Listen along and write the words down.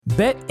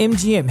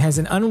BetMGM has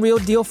an unreal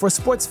deal for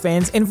sports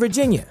fans in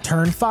Virginia.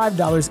 Turn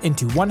 $5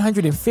 into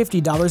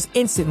 $150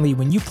 instantly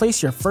when you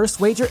place your first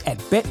wager at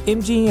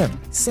BetMGM.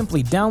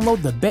 Simply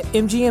download the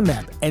BetMGM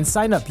app and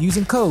sign up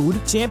using code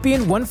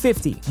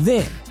Champion150.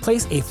 Then,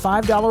 place a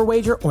 $5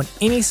 wager on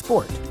any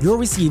sport. You'll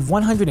receive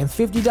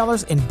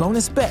 $150 in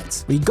bonus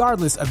bets,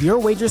 regardless of your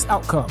wager's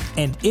outcome.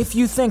 And if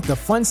you think the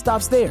fun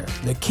stops there,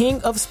 the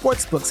King of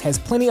Sportsbooks has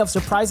plenty of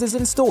surprises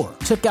in store.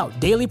 Check out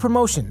daily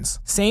promotions,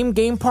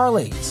 same-game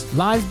parlays,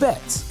 live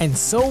bets, and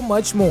so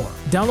much more.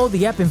 Download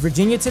the app in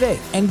Virginia today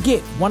and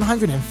get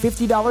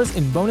 $150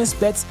 in bonus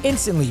bets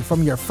instantly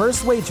from your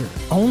first wager.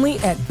 Only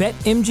at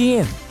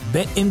BetMGM.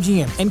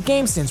 BetMGM and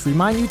GameSense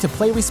remind you to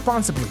play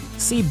responsibly.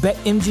 See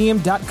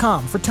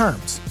BetMGM.com for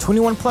terms.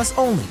 21 plus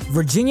only.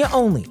 Virginia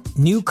only.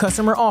 New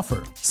customer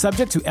offer.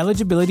 Subject to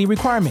eligibility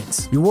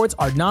requirements. Rewards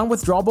are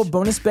non-withdrawable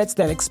bonus bets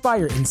that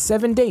expire in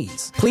 7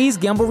 days. Please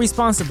gamble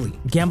responsibly.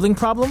 Gambling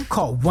problem?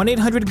 Call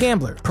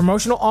 1-800-GAMBLER.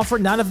 Promotional offer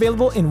not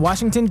available in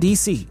Washington,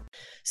 D.C.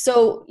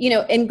 So,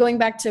 and going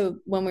back to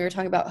when we were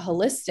talking about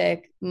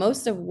holistic,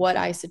 most of what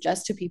I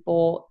suggest to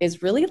people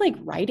is really like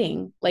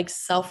writing, like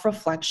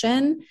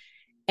self-reflection,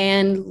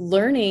 and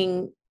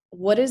learning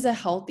what does a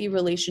healthy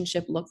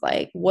relationship look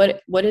like?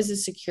 What does a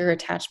secure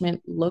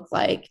attachment look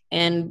like?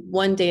 And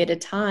one day at a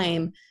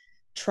time,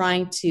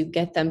 trying to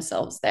get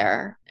themselves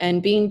there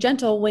and being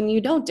gentle when you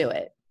don't do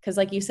it. Because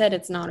like you said,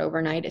 it's not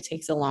overnight. It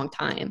takes a long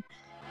time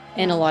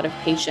and a lot of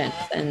patience.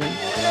 And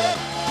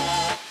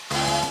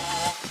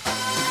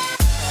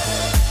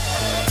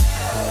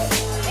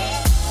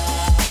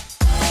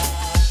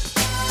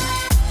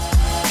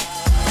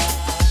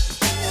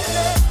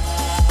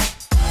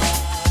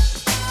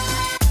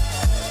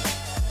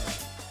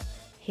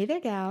Hey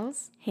there,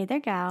 gals. Hey there,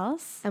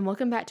 gals. And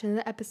welcome back to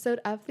another episode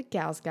of The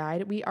Gals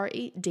Guide. We are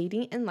a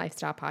dating and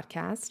lifestyle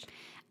podcast.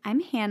 I'm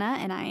Hannah,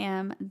 and I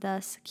am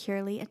the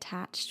securely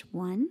attached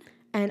one.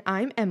 And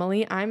I'm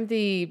Emily. I'm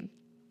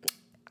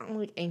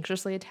like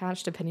anxiously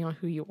attached, depending on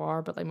who you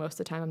are, but like most of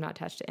the time I'm not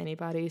attached to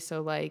anybody.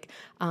 So like,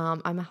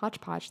 I'm a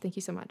hodgepodge. Thank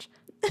you so much.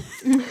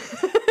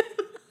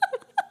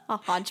 A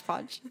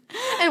hodgepodge.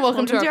 And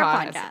welcome to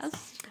our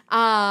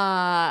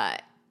podcast.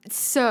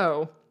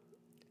 So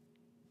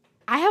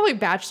I have like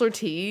bachelor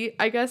tea,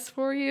 I guess,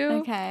 for you.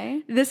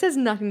 Okay. This has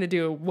nothing to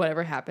do with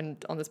whatever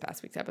happened on this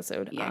past week's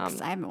episode. Yeah,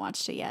 'cause I haven't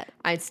watched it yet.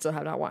 I still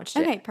have not watched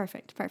it. Okay,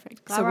 perfect.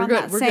 Glad So we're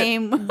good. on that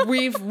same. Good.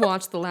 We've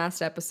watched the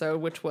last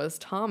episode, which was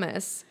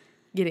Thomas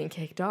getting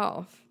kicked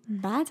off.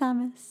 Bye,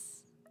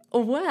 Thomas.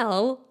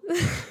 Well,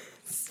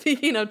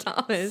 speaking of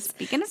Thomas.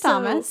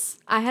 Thomas.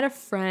 I had a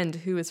friend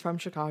who is from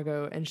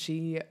Chicago, and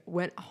she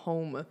went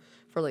home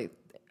for like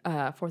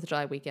 4th of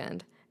July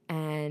weekend.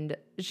 And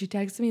she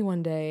texted me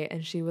one day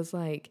and she was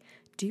like,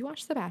 do you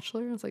watch The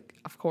Bachelor? I was like,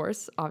 of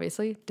course,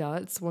 obviously, duh.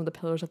 It's one of the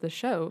pillars of the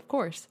show, of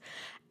course.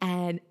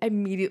 And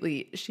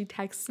immediately she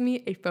texts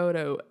me a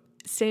photo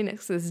standing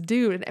next to this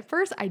dude. And at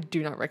first I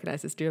do not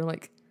recognize this dude. I'm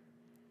like,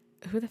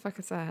 who the fuck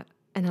is that?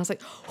 And I was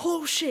like,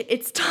 oh shit,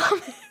 it's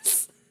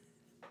Thomas.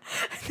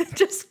 And then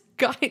just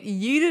got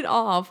yeeted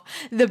off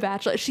The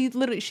Bachelor. She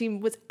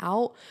was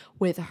out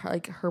with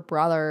her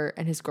brother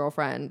and his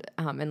girlfriend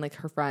and like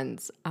her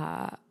friends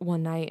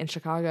one night in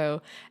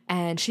Chicago,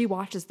 and she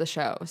watches the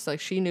show, so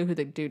like she knew who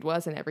the dude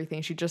was and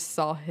everything. She just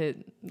saw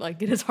him like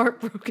get his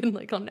heart broken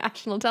like on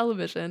national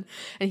television,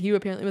 and he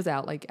apparently was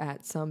out like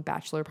at some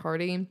bachelor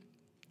party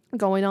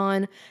going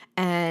on,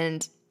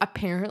 and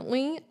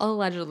apparently,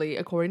 allegedly,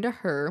 according to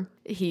her,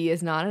 he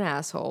is not an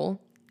asshole.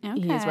 Okay.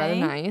 He's rather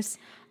nice.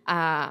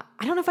 I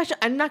don't know if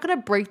I'm not going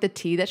to break the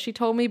tea that she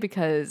told me,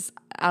 because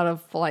out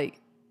of like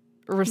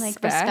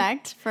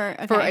respect for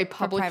a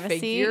public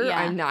figure, yeah,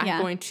 I'm not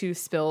going to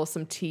spill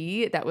some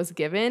tea that was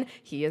given.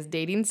 He is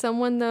dating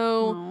someone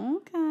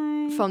though.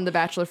 Okay. From the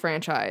Bachelor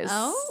franchise.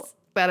 Oh.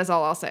 That is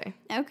all I'll say.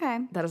 Okay.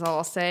 That is all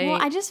I'll say.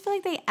 Well, I just feel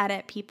like they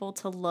edit people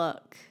to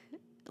look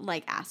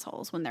like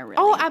assholes when they're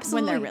really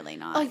absolutely. when they're really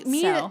not. Like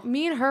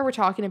me and her were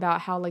talking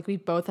about how like we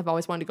both have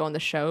always wanted to go on the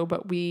show,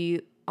 but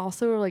we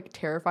also are like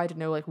terrified to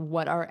know like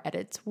what our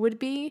edits would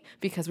be,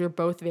 because we're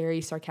both very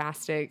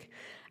sarcastic.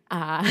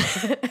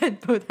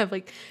 And both have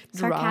like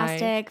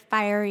sarcastic,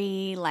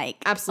 fiery, like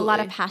absolutely. A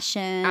lot of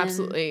passion.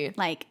 Absolutely.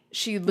 Like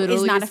she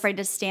literally is not afraid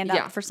to stand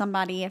up for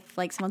somebody if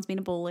like someone's being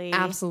a bully.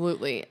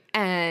 Absolutely.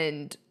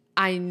 And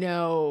I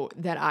know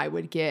that I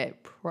would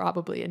get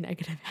probably a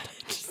negative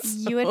edit.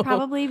 So. You would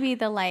probably be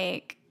the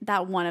like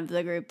that one of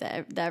the group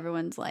that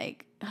everyone's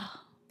like, oh.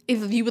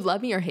 If you would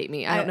love me or hate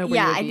me, I don't know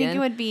where you would be. I think it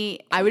would be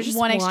I would just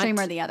one extreme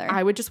or the other.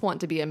 I would just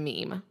want to be a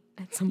meme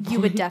at some point. You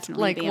would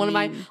definitely like be one a of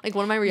my meme. like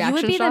one of my reaction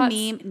shots. You would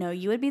be the meme. No,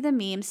 you would be the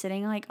meme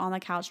sitting like on the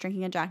couch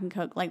drinking a Jack and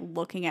Coke, like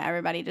looking at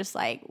everybody, just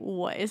like,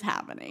 what is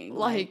happening?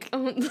 Like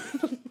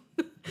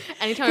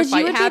anytime a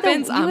fight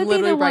happens, I'm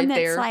literally right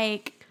there.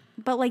 Like,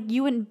 but like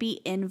you wouldn't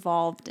be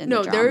involved in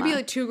the drama. There would be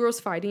like two girls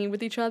fighting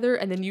with each other,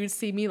 and then you'd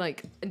see me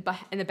like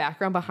in the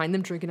background behind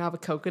them drinking out of a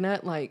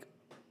coconut, like.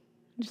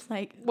 Just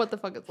like, what the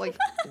fuck is like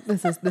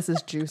this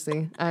is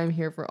juicy. I'm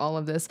here for all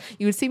of this.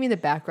 You would see me in the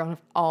background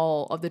of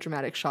all of the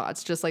dramatic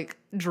shots, just like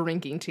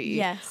drinking tea.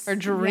 Yes. Or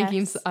drinking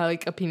Yes.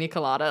 like a pina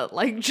colada,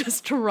 like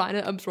just trying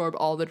to absorb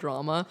all the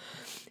drama.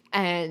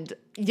 And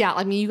yeah,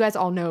 I mean, you guys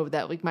all know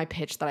that like my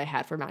pitch that I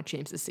had for Matt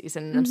James this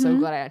season, and I'm so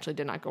glad I actually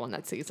did not go on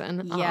that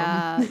season.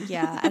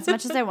 yeah. As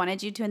much as I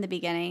wanted you to in the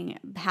beginning,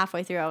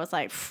 halfway through I was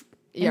like,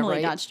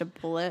 Emily dodged a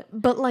bullet.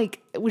 But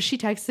like, was she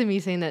texting me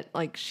saying that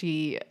like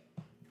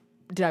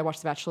did I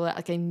watch The Bachelorette?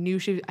 Like I knew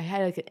I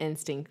had like an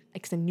instinct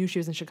because I knew she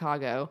was in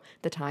Chicago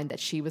the time that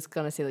she was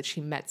going to say that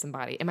she met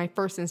somebody. And my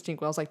first instinct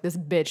was like, this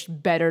bitch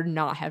better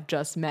not have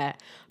just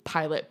met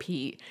Pilot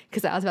Pete,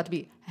 because I was about to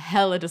be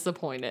hella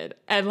disappointed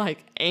and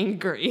like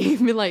angry.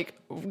 Be like,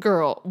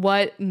 girl,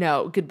 what?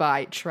 No,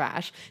 goodbye,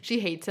 trash. She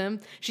hates him.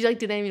 She like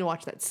didn't even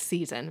watch that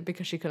season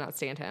because she could not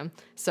stand him.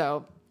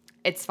 So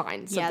it's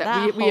fine. So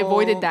we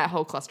avoided that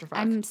whole clusterfuck.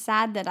 I'm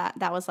sad that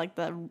that was like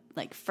the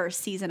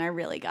first season I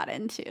really got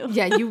into.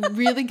 Yeah, you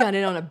really got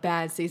in on a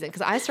bad season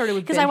because I started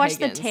with because I watched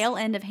the tail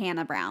end of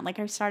Hannah Brown. Like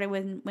I started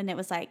when it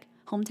was like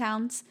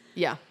Hometowns.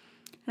 Yeah.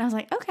 And I was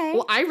like, okay.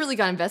 Well, I really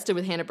got invested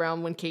with Hannah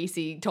Brown when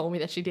Casey told me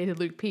that she dated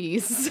Luke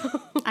Peace.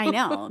 I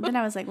know. Then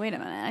I was like, wait a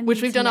minute.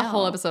 Which we've done a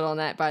whole episode on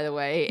that, by the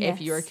way, Yes.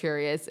 if you are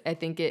curious. I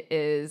think it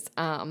is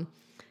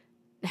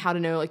how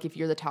to know like if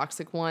you're the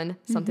toxic one,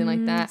 something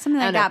like that. Something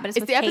like that, but it's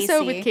with the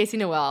episode Casey. with Casey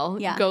Noel.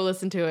 Yeah. Go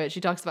listen to it. She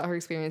talks about her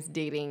experience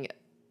dating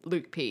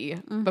Luke P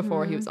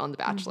before he was on The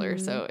Bachelor.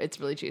 So it's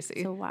really juicy.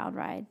 It's a wild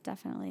ride,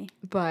 definitely.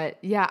 But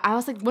yeah, I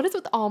was like, what is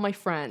with all my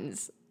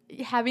friends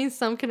having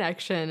some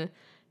connection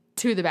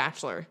to The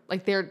Bachelor?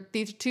 Like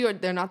these two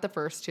they're not the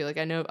first two. Like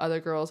I know of other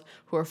girls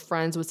who are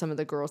friends with some of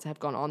the girls that have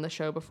gone on the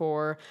show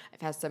before.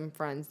 I've had some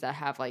friends that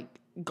have like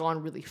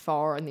gone really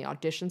far in the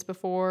auditions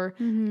before.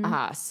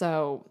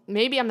 So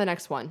maybe I'm the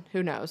next one.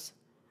 Who knows?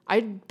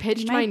 I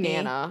pitched my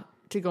Nana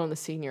to go on the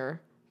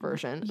senior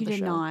version of the show. You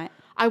did not.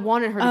 I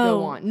wanted her to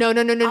go on. No.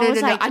 I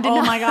was like, I did oh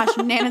not. my gosh,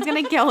 Nana's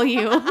gonna kill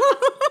you.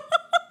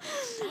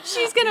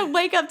 She's gonna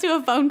wake up to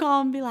a phone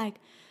call and be like,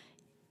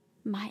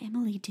 my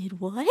Emily did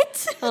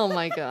what? Oh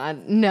my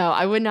God. No,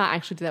 I would not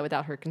actually do that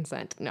without her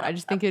consent. No, I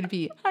just think it would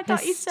be I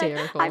thought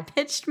hysterical. you said I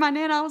pitched my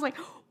Nana. I was like,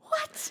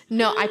 what?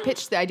 No, I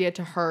pitched the idea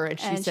to her and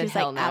she said she's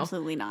hell like, no.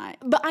 absolutely not.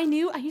 But I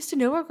used to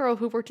know a girl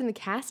who worked in the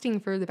casting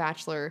for The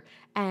Bachelor,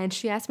 and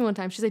she asked me one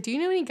time, she's like, do you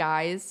know any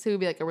guys who would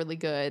be like a really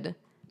good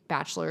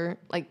Bachelor,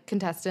 like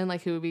contestant,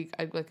 like who would be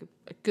like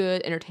a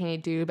good,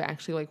 entertaining dude, but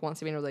actually like wants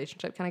to be in a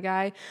relationship kind of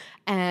guy?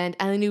 And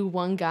I only knew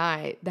one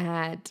guy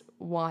that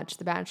watched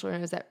The Bachelor, and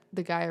it was that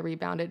the guy I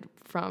rebounded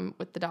from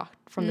the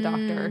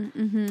doctor.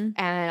 And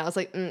I was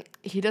like,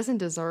 he doesn't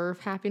deserve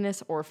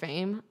happiness or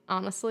fame,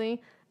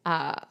 honestly.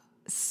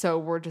 So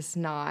we're just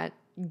not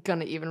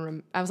gonna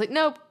even. I was like,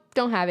 nope,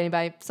 don't have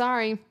anybody.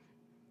 Sorry.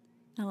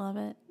 I love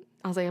it.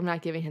 I was like, I'm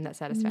not giving him that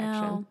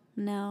satisfaction.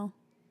 No.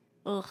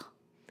 Ugh.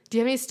 Do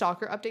you have any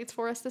stalker updates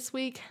for us this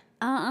week?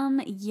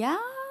 Yeah,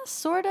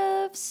 sort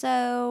of.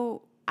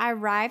 So I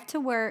arrived to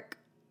work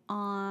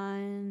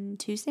on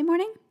Tuesday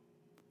morning,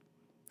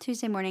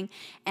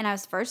 and I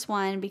was the first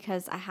one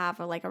because I have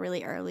a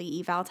really early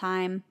eval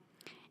time,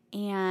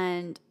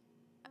 and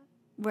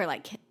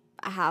I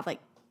have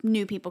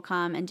new people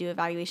come and do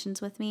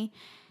evaluations with me,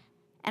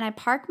 and I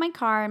park my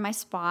car in my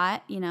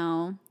spot,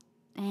 and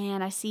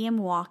I see him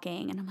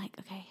walking, and I'm like,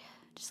 okay,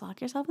 just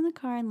lock yourself in the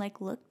car and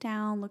look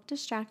down, look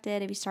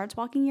distracted. If he starts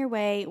walking your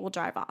way, we'll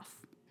drive off.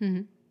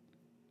 Mm-hmm.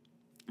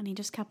 And he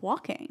just kept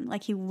walking.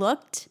 He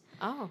looked,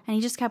 and he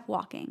just kept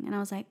walking, and I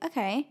was like,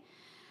 okay.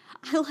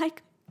 I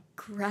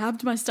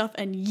grabbed my stuff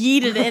and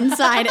yeeted it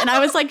inside, and I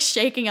was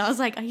shaking. I was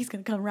like, oh, he's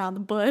gonna come around the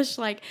bush.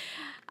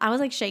 I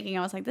was shaking.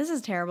 I was like, this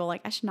is terrible.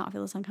 I should not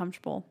feel this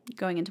uncomfortable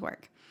going into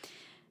work.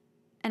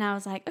 And I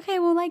was like, okay,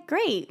 well,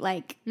 great.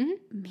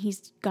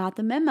 He's got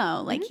the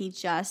memo. He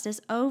just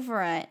is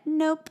over it.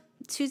 Nope.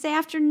 Tuesday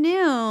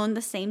afternoon,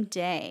 the same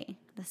day.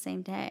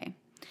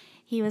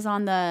 He was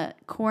on the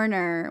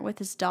corner with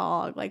his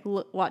dog,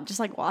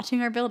 just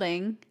watching our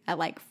building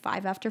at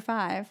 5 after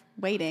 5,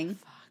 waiting.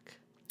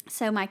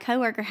 So my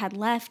coworker had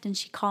left, and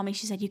she called me.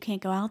 She said, you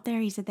can't go out there.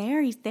 He's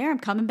there. I'm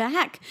coming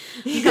back.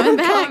 I'm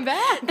coming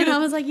back. And I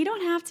was like, you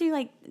don't have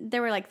to.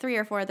 There were 3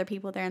 or 4 other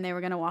people there, and they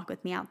were going to walk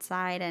with me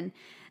outside. And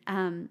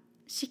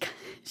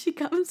she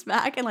comes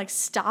back and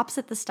stops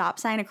at the stop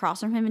sign across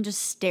from him and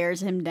just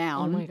stares him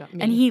down. Oh my God.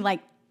 And he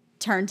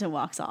turns and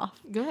walks off.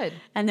 Good.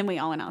 And then we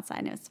all went outside,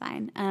 and it was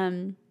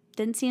fine.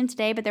 Didn't see him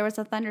today, but there was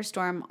a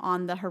thunderstorm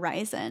on the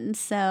horizon,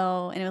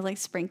 and it was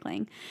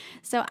sprinkling.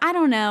 So I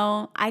don't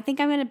know. I think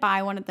I'm going to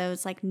buy one of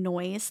those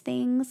noise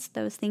things,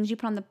 those things you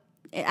put on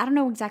I don't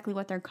know exactly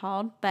what they're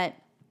called, but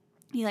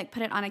you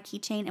put it on a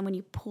keychain, and when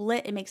you pull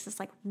it, it makes this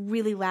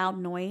really loud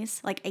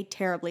noise, a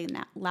terribly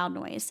loud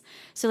noise.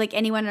 So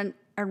anyone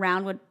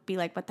around would be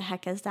like, what the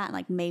heck is that?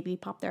 And maybe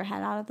pop their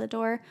head out of the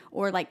door,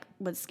 or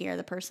would scare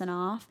the person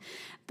off.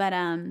 But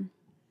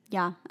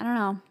yeah, I don't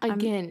know.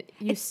 Again,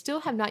 you still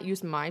have not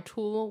used my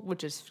tool,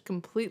 which is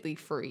completely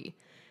free,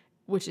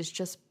 which is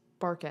just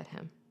bark at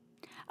him.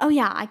 Oh,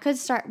 yeah, I could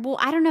start. Well,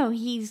 I don't know.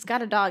 He's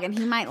got a dog, and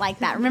he might like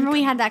that. Remember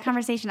we had that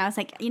conversation? I was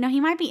like, he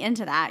might be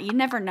into that. You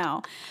never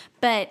know.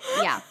 But,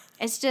 yeah,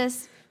 it's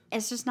just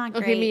not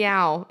great. Okay,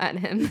 meow at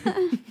him.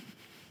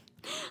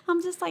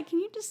 I'm just like, can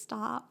you just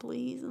stop,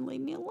 please, and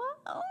leave me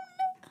alone?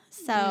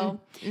 So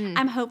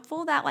I'm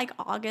hopeful that, like,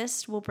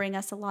 August will bring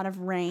us a lot of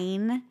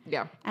rain.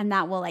 Yeah. And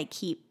that will, like,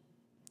 keep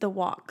the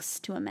walks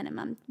to a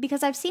minimum,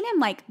 because I've seen him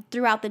like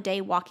throughout the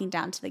day walking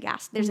down to the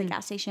gas. There's a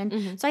gas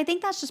station. So I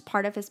think that's just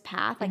part of his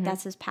path. Like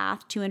that's his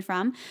path to and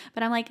from.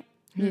 But I'm like,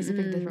 He's a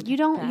big different you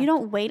path.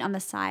 don't wait on the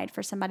side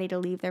for somebody to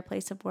leave their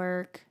place of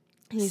work.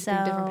 He's a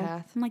big different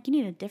path. I'm like, you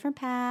need a different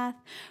path,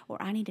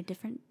 or I need a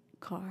different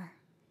car.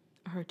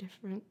 Or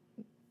different.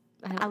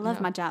 I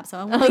love my job, so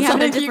I'm like,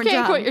 having a different you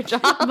can't job. quit your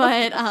job.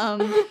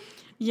 But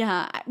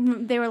yeah,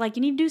 they were like,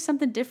 you need to do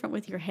something different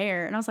with your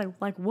hair, and I was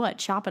like what?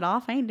 Chop it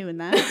off? I ain't doing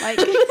that.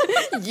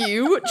 Like,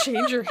 you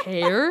change your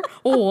hair?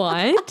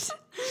 What?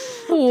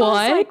 I was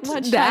like,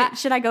 what?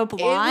 Should I go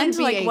blonde? It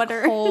would be like,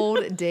 a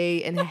cold day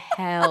in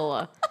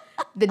hell.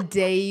 The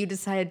day you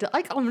decided to,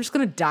 like, oh, I'm just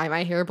going to dye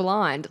my hair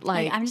blonde.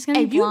 Like, I'm just going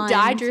to be blonde. If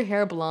you dyed your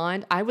hair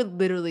blonde, I would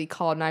literally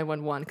call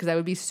 911 because I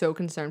would be so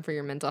concerned for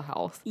your mental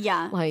health.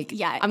 Yeah. Like,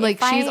 yeah. I'm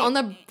like, she's on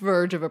the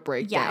verge of a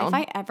breakdown.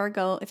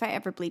 Yeah, if I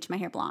ever bleach my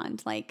hair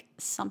blonde, like,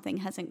 something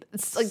hasn't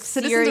it's like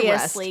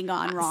seriously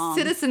gone wrong.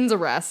 Citizen's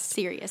arrest.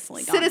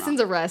 Seriously gone Citizen's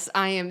wrong. arrest.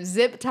 I am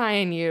zip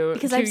tying you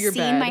because to I've your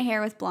seen bed. my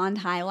hair with blonde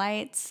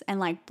highlights and,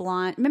 like,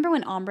 blonde. Remember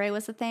when ombre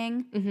was a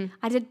thing? Mm-hmm.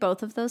 I did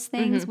both of those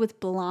things with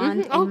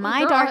blonde and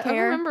my dark hair.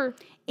 I remember.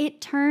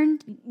 It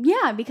turned,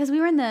 because we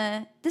were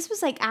this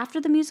was like after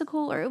the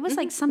musical, or it was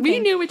like something. We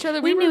knew each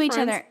other. We knew were each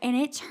friends. other. And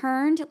it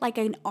turned like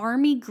an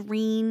army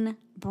green,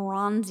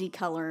 bronzy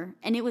color.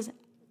 And it was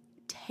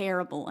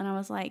terrible. And I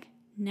was like,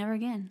 never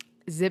again.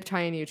 Zip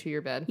tying you to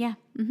your bed. Yeah.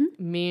 Mm-hmm.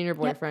 Me and your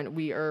boyfriend,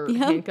 we are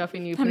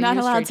handcuffing you. I'm not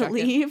allowed to jacket.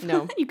 leave.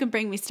 No. You can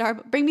bring me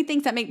bring me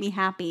things that make me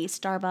happy.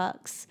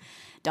 Starbucks,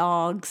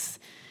 dogs,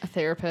 A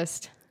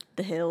therapist.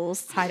 the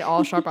hills. Hide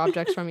all sharp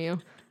objects from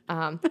you.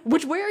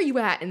 Where are you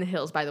at in the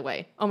hills, by the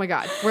way? Oh my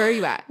God. Where are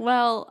you at?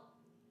 Well,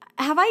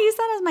 have I used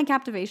that as my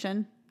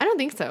captivation? I don't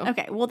think so.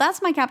 Okay, well,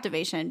 that's my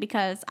captivation,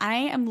 because I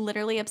am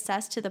literally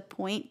obsessed to the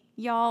point,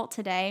 y'all,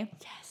 today.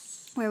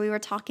 Yes. Where we were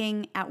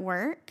talking at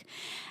work,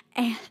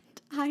 and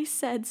I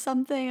said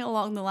something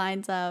along the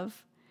lines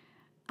of,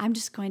 I'm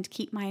just going to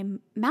keep my I'm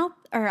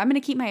going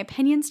to keep my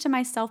opinions to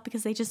myself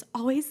because they just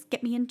always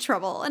get me in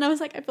trouble. And I was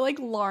like, I feel like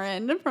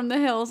Lauren from The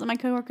Hills. And my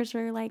coworkers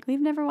were like,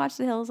 we've never watched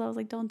The Hills. I was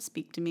like, don't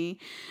speak to me.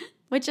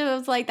 Which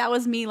was like, that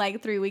was me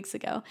like 3 weeks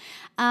ago.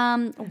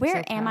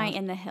 Where am I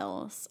in The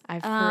Hills?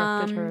 I've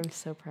corrupted her. I'm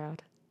so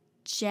proud.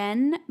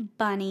 Jen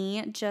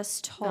Bunny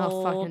just told.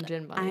 Oh, fucking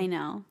Jen Bunny. I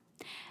know.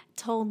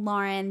 Told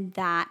Lauren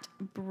that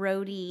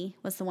Brody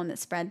was the one that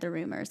spread the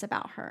rumors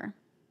about her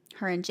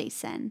and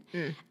Jason.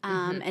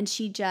 And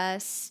she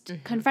just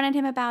confronted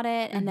him about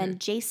it. And then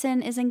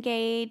Jason is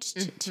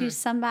engaged to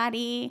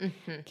somebody.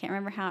 Can't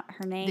remember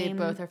her name. They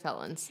both are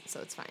felons, so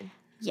it's fine.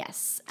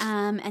 Yes.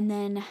 And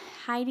then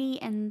Heidi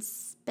and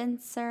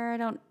Spencer, I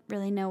don't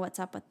really know what's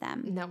up with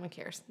them. No one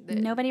cares.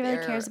 Nobody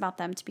really cares about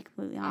them, to be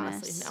completely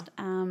honest. Honestly,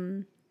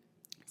 no.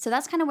 So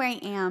that's kind of where I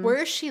am.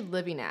 Where is she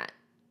living at?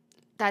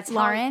 That's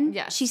Lauren?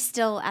 Yes. She's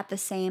still at the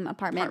same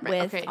apartment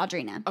with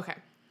Audrina. Okay.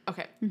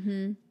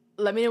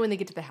 Let me know when they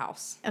get to the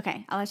house.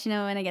 Okay, I'll let you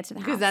know when I get to the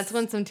house. Because that's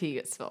when some tea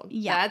gets spilled.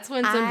 Yeah. That's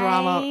when some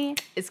drama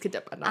is kicked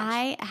up a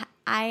notch.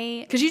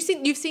 Because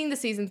you've seen the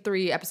season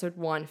 3 episode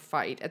 1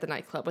 fight at the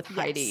nightclub with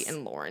Heidi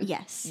and Lauren.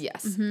 Yes.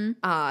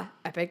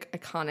 Epic,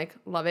 iconic,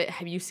 love it.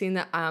 Have you seen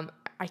the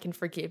I Can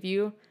Forgive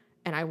You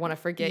and I Want to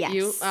Forget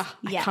You?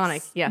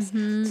 Iconic. Yes.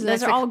 So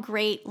those are all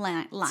great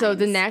lines. So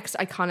the next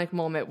iconic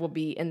moment will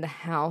be in the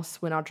house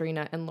when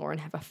Audrina and Lauren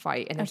have a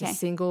fight, and there's a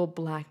single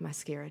black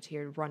mascara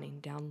tear running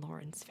down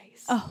Lauren's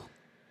face. Oh.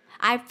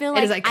 I feel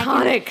like it is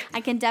iconic.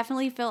 I can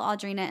definitely feel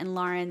Audrina and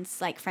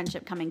Lauren's like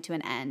friendship coming to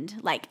an end.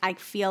 Like, I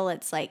feel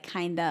it's like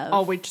kind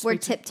of we're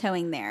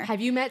tiptoeing there. Have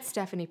you met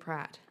Stephanie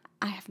Pratt?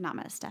 I have not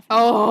met Stephanie.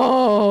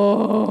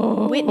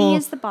 Oh, Whitney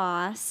is the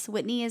boss.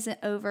 Whitney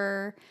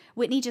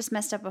just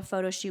messed up a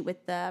photo shoot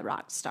with the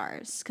rock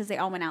stars because they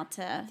all went out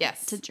to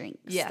drink.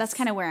 Yes, that's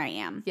kind of where I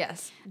am.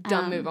 Yes,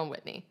 dumb move on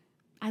Whitney.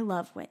 I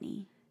love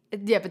Whitney.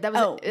 Yeah, but that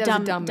was a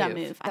dumb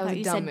move. I thought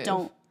you said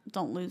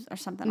don't lose or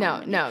something.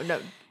 No.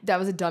 That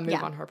was a dumb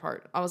move on her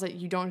part. I was like,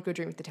 you don't go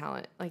dream with the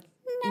talent. Like,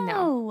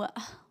 no.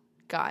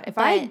 God, if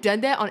I had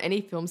done that on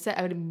any film set,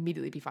 I would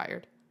immediately be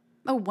fired.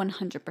 Oh,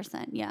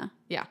 100%. Yeah.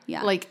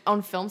 Yeah. Like,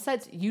 on film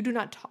sets, you do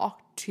not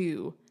talk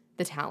to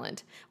the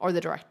talent or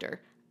the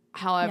director.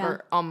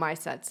 However, on my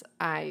sets,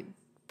 I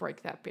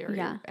break that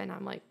barrier and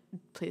I'm like,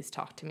 please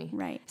talk to me.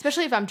 Right.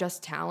 Especially if I'm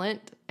just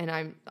talent and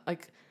I'm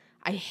like,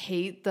 I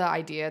hate the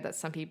idea that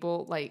some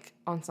people, like,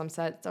 on some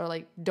sets are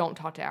like, don't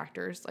talk to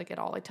actors, like, at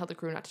all. Like, tell the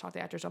crew not to talk to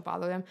actors, don't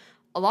bother them.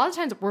 A lot of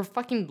times, we're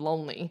fucking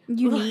lonely.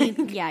 You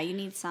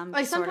need some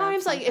like,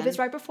 sometimes, like, if it's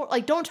right before,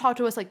 like, don't talk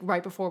to us, like,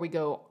 right before we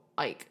go,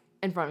 like,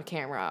 in front of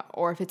camera.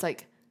 Or if it's,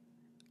 like,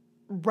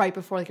 right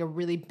before like a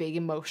really big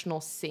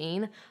emotional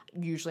scene,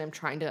 usually I'm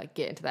trying to like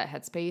get into that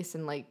headspace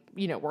and like,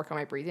 you know, work on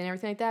my breathing and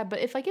everything like that. But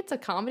if like it's a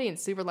comedy and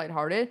super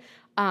lighthearted,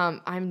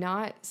 I'm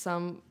not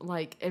some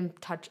like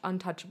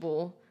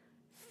untouchable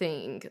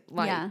thing.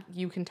 Like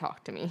you can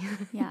talk to me.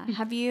 Yeah.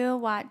 Have you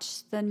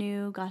watched the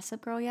new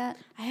Gossip Girl yet?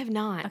 I have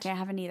not. Okay, I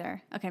haven't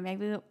either. Okay,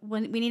 maybe we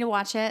need to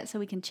watch it so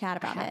we can chat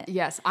about it.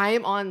 Yes, I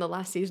am on the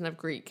last season of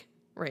Greek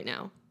right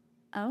now.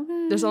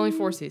 Okay. There's only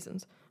 4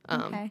 seasons.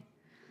 Okay.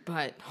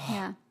 But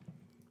yeah.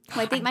 Well,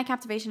 I think my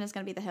captivation is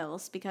going to be The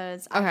Hills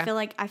because I feel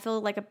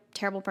like a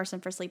terrible person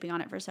for sleeping on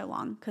it for so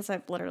long because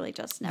I've literally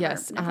just never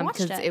watched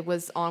it. Because it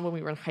was on when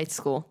we were in high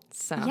school.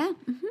 So yeah,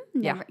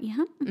 never.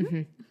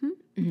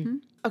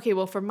 Okay,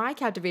 well, for my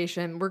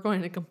captivation, we're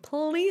going to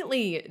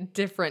completely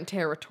different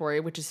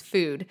territory, which is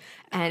food,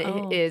 and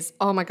it is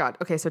my god.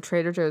 Okay, so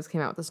Trader Joe's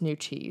came out with this new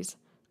cheese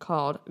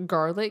called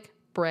garlic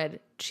bread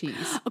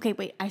cheese. Okay,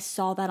 wait, I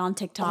saw that on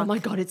TikTok. Oh my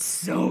god, it's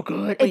so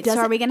good. Wait, so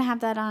are we gonna have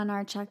that on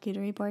our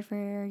charcuterie board for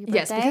your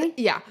birthday?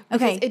 Yes,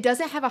 because it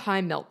doesn't have a high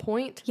melt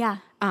point. Yeah.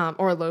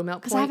 Or a low melt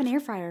point. Because I have an air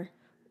fryer.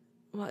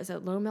 What is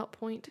it? Low melt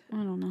point? I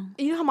don't know.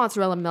 You know how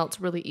mozzarella melts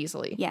really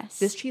easily? Yes.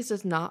 This cheese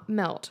does not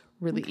melt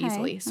really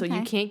easily. So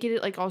you can't get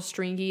it like all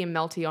stringy and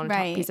melty on a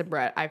top piece of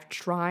bread. I've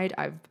tried.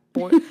 I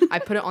put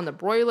it on the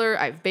broiler.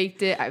 I've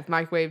baked it. I've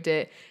microwaved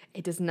it.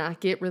 It does not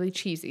get really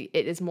cheesy.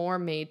 It is more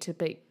made to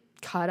bake,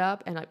 cut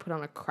up, and I put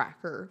on a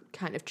cracker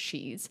kind of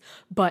cheese.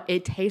 But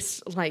it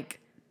tastes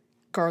like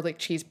garlic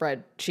cheese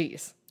bread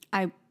cheese.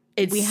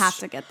 We have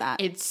to get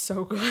that. It's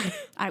so good.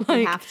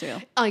 We have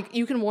to. Like,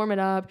 you can warm it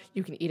up.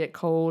 You can eat it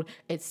cold.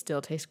 It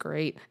still tastes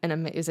great and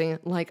amazing.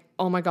 Like,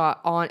 oh my god,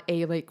 on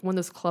a like one of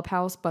those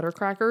Clubhouse butter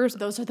crackers.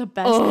 Those are the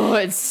best. Oh,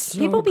 it's so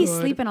People be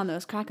good. sleeping on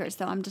those crackers,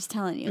 though. I'm just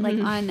telling you. Like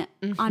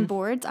on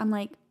boards, I'm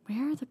like,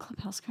 where are the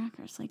Clubhouse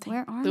crackers? Like,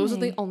 where are those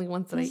they? are the only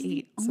ones that I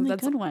eat. Only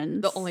that's good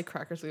ones. The only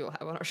crackers we will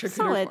have on our sugar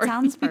Solid. board.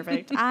 Sounds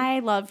perfect. I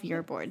love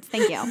your boards.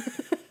 Thank you.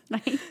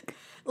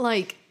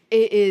 Like,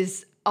 it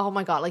is. Oh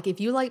my god! Like, if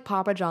you like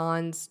Papa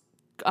John's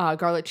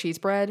garlic cheese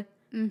bread,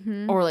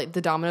 or like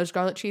the Domino's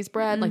garlic cheese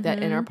bread, like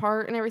that inner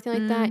part and everything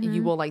like that,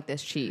 you will like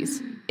this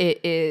cheese.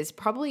 It is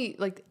probably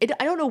like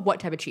I don't know what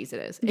type of cheese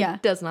it is.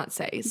 It does not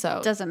say. So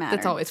doesn't matter.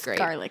 That's always great.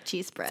 Garlic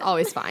cheese bread. It's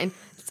always fine.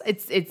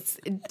 It's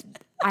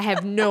I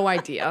have no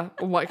idea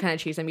what kind of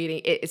cheese I'm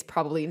eating. It is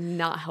probably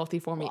not healthy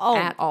for me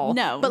at all.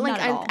 No, but like not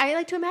at all. I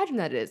like to imagine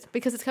that it is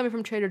because it's coming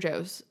from Trader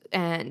Joe's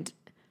and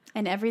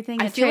everything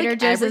I at feel Trader like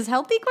Joe's is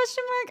healthy?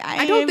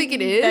 I don't think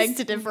it is. Beg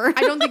to differ.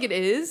 I don't think it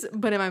is,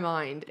 but in my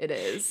mind, it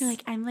is. You're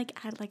like, I'm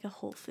like at like a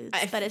Whole Foods,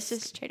 but it's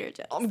just Trader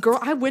Joe's. Girl,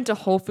 I went to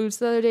Whole Foods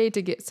the other day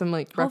to get some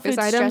like breakfast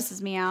Whole Foods items.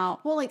 stresses me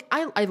out. Well, like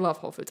I love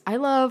Whole Foods. I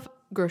love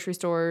grocery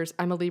stores.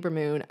 I'm a Libra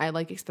moon. I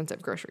like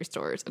expensive grocery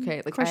stores. Okay,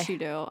 like of course you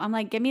do. I'm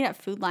like, give me that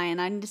Food Lion.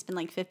 I need to spend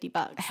like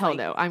 $50. Hell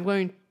no. I'm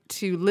going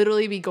to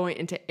literally be going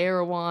into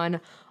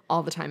Erewhon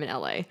all the time in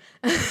LA.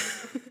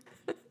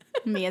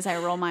 Me as I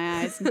roll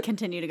my eyes and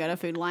continue to go to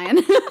Food Lion.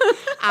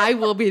 I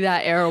will be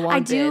that Erewhon I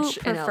do bitch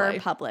prefer in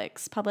LA.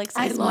 Publix. Publix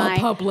I is love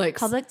Publix.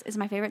 Publix is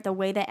my favorite. The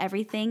way that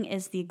everything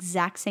is the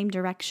exact same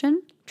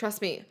direction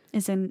Trust me.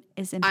 is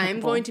impeccable. I'm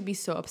going to be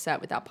so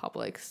upset without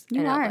Publix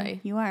in are. LA.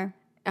 You are.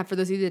 And for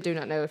those of you that do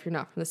not know, if you're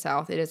not from the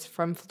South, it is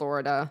from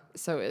Florida,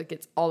 so it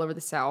gets all over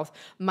the South.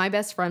 My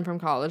best friend from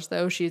college,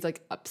 though, she's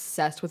like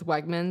obsessed with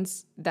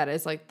Wegmans. That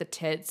is like the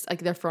tits.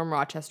 Like they're from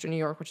Rochester, New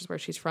York, which is where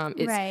she's from.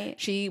 Right.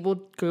 She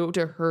will go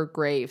to her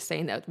grave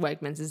saying that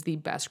Wegmans is the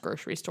best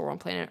grocery store on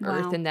planet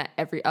Earth, and that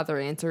every other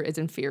answer is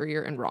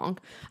inferior and wrong.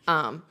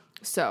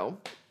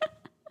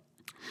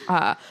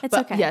 It's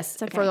okay. Yes,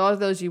 it's okay. for all of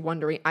those you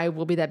wondering, I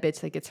will be that bitch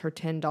that gets her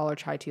 $10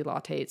 chai tea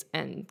lattes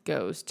and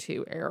goes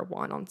to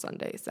Erewhon on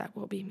Sundays. That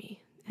will be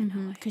me.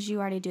 Because you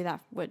already do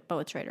that with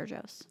both Trader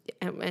Joe's.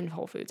 And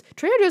Whole Foods.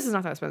 Trader Joe's is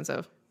not that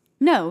expensive.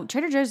 No,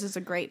 Trader Joe's is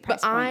a great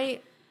price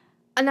point.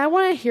 I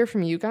want to hear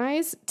from you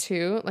guys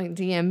too. Like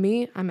DM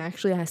me. I'm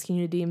actually asking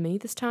you to DM me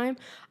this time.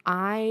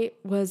 I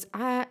was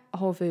at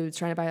Whole Foods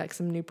trying to buy like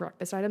some new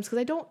breakfast items because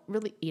I don't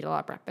really eat a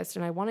lot of breakfast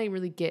and I want to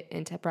really get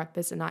into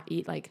breakfast and not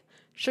eat like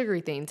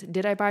sugary things.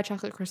 Did I buy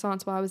chocolate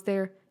croissants while I was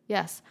there?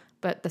 Yes,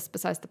 but that's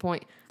besides the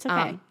point. It's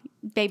okay.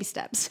 Baby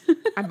steps.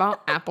 I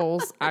bought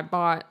apples. I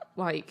bought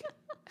like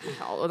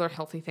other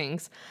healthy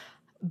things.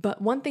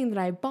 But one thing that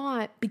I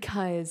bought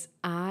because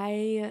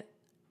I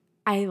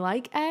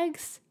like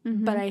eggs,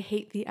 but I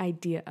hate the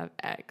idea of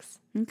eggs.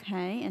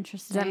 Okay,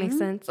 interesting. Does that make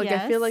sense? Like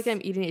yes. I feel like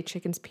I'm eating a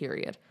chicken's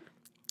period.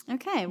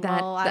 Okay,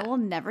 I will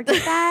never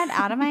get that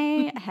out of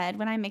my head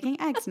when I'm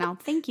making eggs now.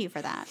 Thank you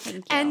for that. Thank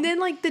you. And then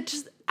like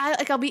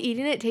I'll be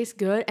eating it tastes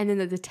good, and then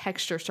the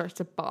texture starts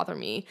to bother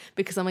me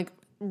because I'm like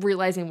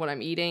realizing what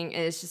I'm eating,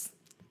 and it's just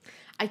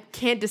I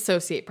can't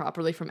dissociate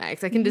properly from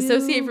eggs. I can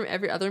dissociate from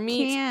every other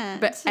meat,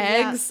 but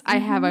eggs I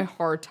have a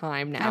hard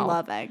time now. I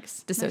love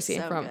eggs.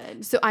 Dissociating from.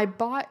 Good. So I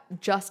bought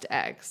Just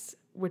Eggs,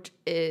 which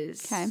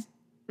is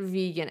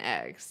vegan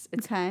eggs.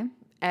 It's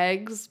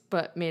eggs,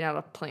 but made out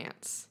of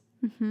plants.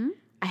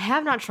 I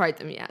have not tried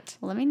them yet.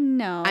 Let me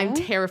know. I'm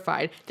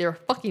terrified. They're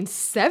fucking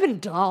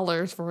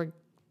 $7 for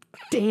a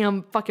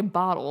damn fucking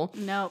bottle.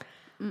 Nope.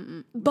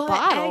 But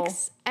Bottle?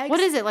 eggs. What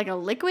is it, like a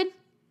liquid?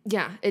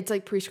 Yeah, it's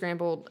like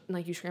pre-scrambled.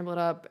 Like you scramble it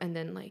up, and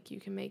then like you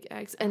can make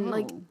eggs, and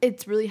like Oh.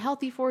 it's really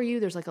healthy for you.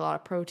 There's like a lot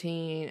of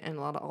protein and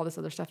a lot of all this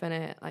other stuff in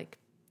it. Like,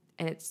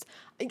 and it's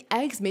like,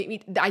 eggs make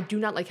me. I do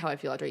not like how I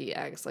feel after I eat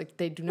eggs. Like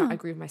they do not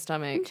agree with my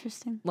stomach.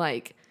 Interesting.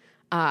 Like,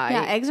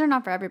 Yeah, eggs are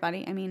not for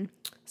everybody. I mean,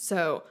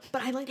 so,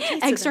 but I like the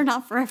taste eggs of them. are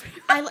not for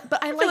everybody.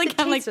 But I feel like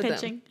the I'm like taste of them.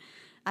 pitching.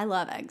 I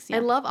love eggs. Yeah. I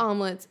love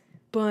omelets,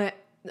 but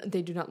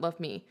they do not love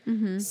me.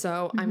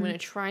 So I'm going to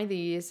try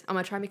these. I'm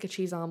going to try to make a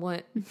cheese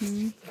omelet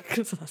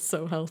because that's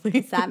so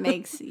healthy. That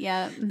makes,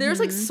 There's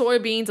like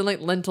soybeans and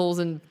like lentils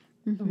and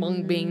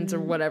mung beans or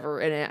whatever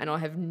in it. I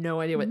don't have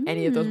no idea what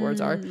any of those words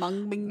are.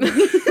 Mung bean.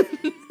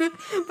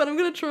 But I'm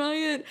going to try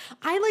it.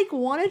 I like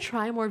want to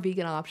try more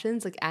vegan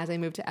options like as I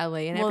move to LA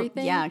and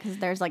everything. Yeah, because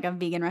there's like a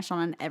vegan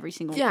restaurant on every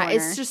single Yeah, corner.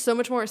 it's just so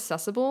much more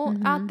accessible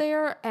out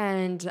there.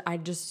 And I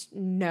just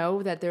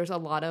know that there's a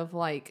lot of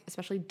like,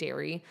 especially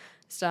dairy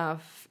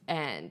stuff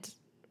and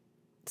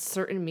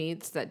certain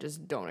meats that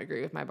just don't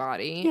agree with my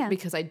body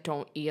because I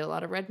don't eat a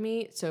lot of red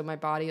meat. So my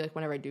body, like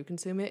whenever I do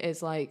consume it,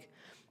 is like,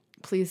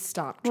 please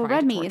stop. Well, trying red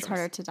to meat torture is us.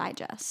 harder to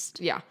digest.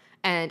 Yeah.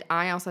 And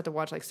I also have to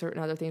watch like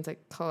certain other things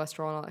like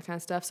cholesterol and all that kind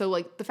of stuff. So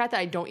like the fact that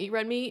I don't eat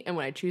red meat and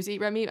when I choose to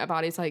eat red meat, my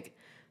body's like,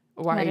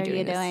 why What are you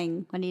doing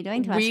this? What are you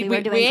doing to us? We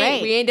were doing we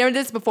great. ain't doing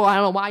this before. I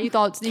don't know why you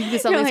thought you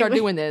could suddenly like, start we-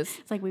 doing this.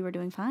 It's like we were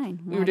doing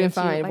fine. We were doing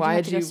fine. Why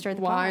did you?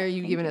 Why are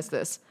you giving us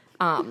this?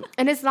 And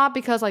it's not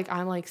because like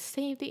I'm like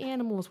save the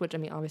animals, which I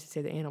mean obviously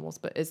save the animals,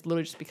 but it's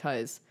literally just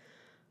because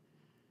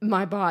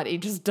my body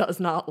just does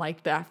not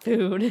like that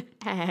food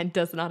and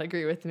does not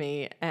agree with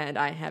me, and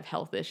I have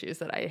health issues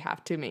that I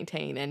have to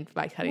maintain. And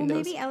by cutting Well,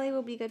 those, maybe LA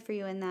will be good for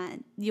you in that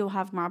you'll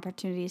have more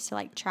opportunities to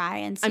like try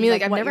and see. I mean,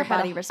 like what your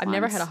body I've responds.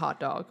 never had a hot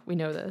dog. We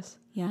know this.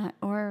 Yeah,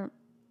 or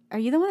are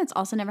you the one that's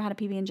also never had a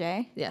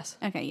PB&J? Yes.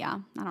 Okay,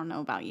 yeah. I don't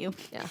know about you.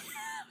 Yeah.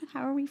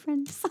 How are we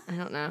friends? I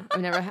don't know.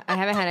 I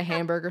haven't had a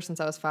hamburger since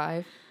I was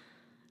 5.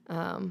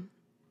 I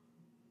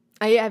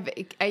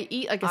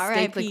eat like a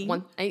steak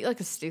I eat like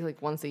a steak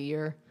like once a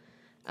year.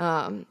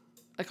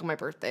 Like on my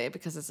birthday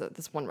because it's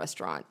this one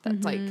restaurant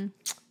that's like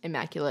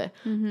immaculate.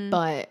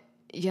 But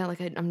yeah,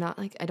 like I'm not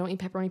like I don't eat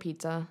pepperoni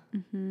pizza.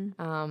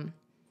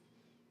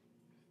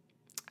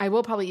 I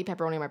will probably eat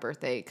pepperoni on my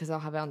birthday because I'll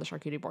have it on the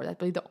charcuterie board. That's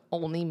really the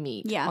only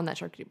meat on that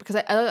charcuterie. Because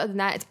other than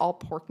that, it's all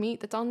pork meat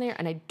that's on there,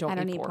 and I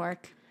don't eat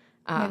pork.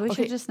 Maybe we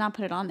should just not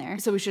put it on there.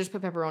 So we should just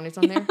put pepperonis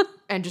on there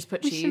and just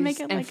put cheese should make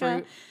it and like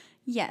fruit.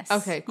 Yes.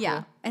 Okay, cool.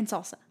 Yeah, and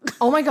salsa.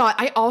 Oh my God,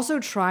 I also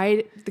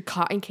tried the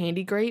cotton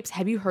candy grapes.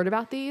 Have you heard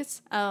about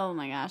these? Oh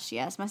my gosh,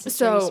 yes. My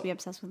sister used to be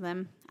obsessed with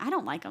them. I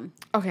don't like them.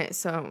 Okay,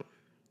 so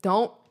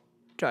don't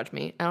judge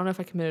me. I don't know if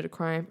I committed a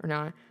crime or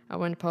not. I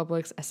went to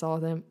Publix. I saw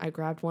them. I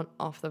grabbed one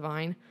off the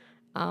vine.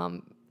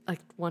 Like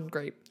one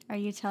grape. Are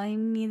you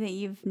telling me that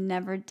you've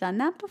never done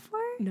that before?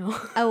 No.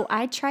 Oh,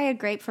 I try a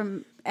grape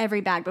from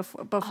every bag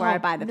before I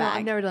buy the bag.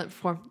 I've never done it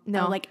before.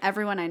 No. Oh, like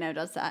everyone I know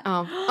does that.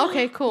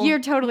 Okay, cool. You're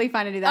totally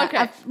fine to do that.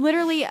 Okay.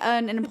 Literally,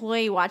 an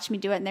employee watched me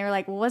do it, and they were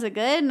like, "Well, was it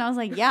good?" And I was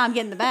like, "Yeah, I'm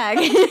getting the bag."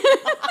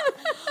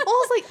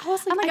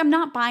 I'm like, I'm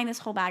not buying this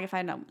whole bag if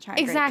I don't try.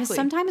 Exactly. Because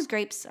sometimes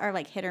grapes are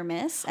like hit or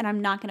miss, and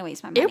I'm not going to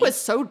waste my money. It was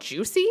so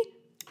juicy.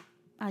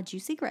 a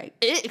juicy grape.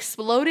 It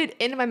exploded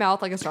into my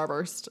mouth like a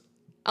starburst.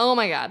 Oh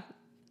my God.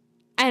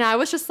 And I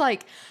was just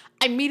like,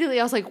 immediately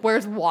I was like,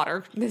 where's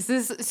water? This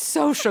is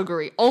so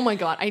sugary. Oh my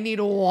God, I need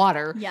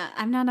water. Yeah,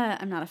 I'm not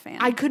a fan.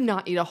 I could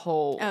not eat a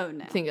whole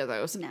no. thing of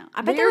those. No,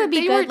 I bet they would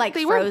be good like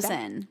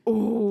frozen.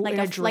 Ooh, like in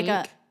a drink.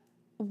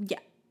 Yeah.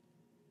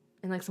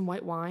 And like some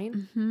white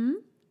wine.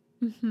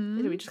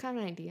 Did we just have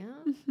an idea?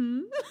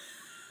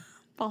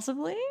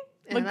 Possibly.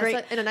 And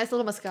a nice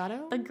little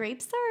Moscato. The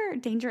grapes are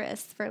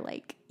dangerous for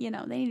like, they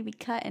need to be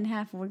cut in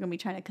half and we're going to be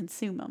trying to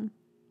consume them.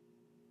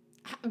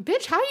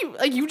 Bitch, how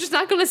you just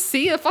not gonna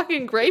see a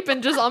fucking grape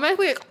and just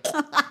automatically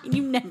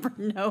you never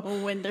know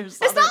when there's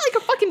it's not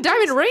like a fucking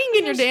diamond ring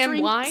in your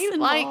damn wine.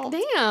 Involved.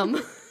 Like, damn.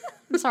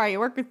 I'm sorry, I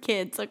work with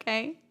kids,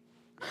 okay?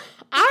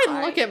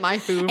 I look at my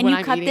food and when you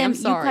I'm cut eating. them, I'm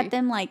sorry. You cut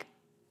them like,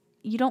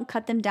 you don't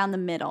cut them down the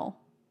middle.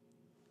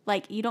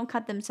 Like, you don't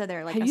cut them so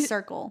they're like a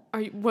circle. Are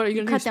you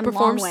gonna cut them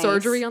perform long ways.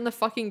 surgery on the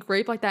fucking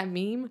grape like that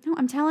meme? No,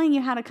 I'm telling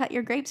you how to cut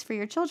your grapes for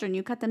your children.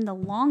 You cut them the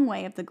long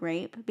way of the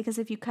grape because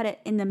if you cut it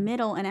in the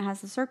middle and it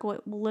has the circle,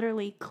 it will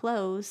literally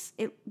close.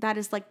 That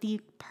is like the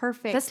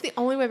perfect. That's the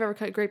only way I've ever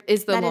cut a grape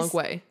is the long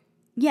way.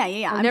 Yeah.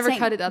 I've never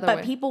cut it the other way.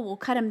 But people will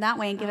cut them that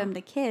way and give them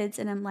to kids,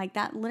 and I'm like,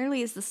 that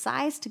literally is the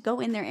size to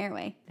go in their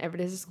airway. Every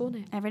day's a school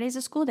day. Every day's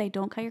a school day.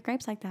 Don't cut your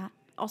grapes like that.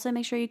 Also,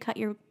 make sure you cut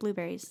your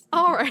blueberries.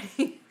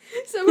 Alrighty.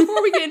 So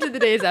before we get into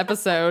today's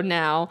episode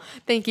now,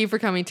 thank you for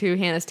coming to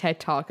Hannah's TED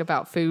Talk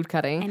about food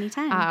cutting.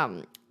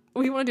 Anytime.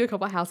 we want to do a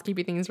couple of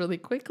housekeeping things really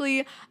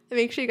quickly.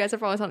 Make sure you guys are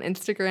following us on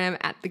Instagram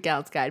at The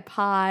Gals Guide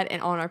Pod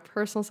and on our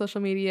personal social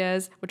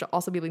medias, which will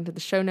also be linked to the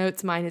show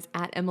notes. Mine is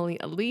at Emily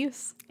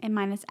Elise. And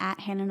mine is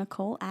at Hannah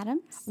Nicole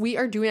Adams. We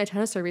are doing a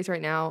ton of surveys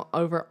right now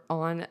over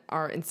on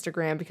our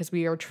Instagram because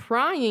we are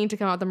trying to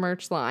come out with the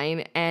merch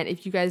line. And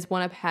if you guys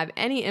want to have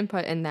any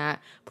input in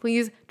that,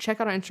 please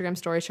check out our Instagram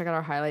stories, check out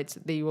our highlights.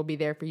 They will be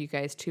there for you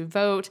guys to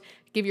vote,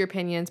 give your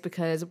opinions,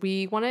 because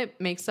we want to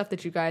make stuff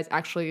that you guys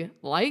actually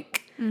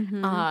like.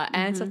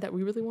 And stuff that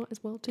we really want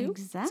as well too.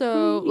 Exactly.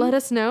 So let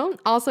us know.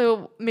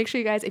 Also, make sure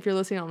you guys, if you're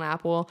listening on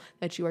Apple,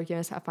 that you are giving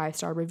us a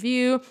 5-star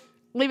review.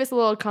 Leave us a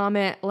little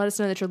comment. Let us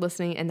know that you're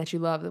listening and that you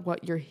love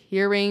what you're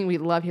hearing. We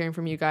love hearing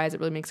from you guys. It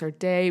really makes our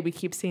day. We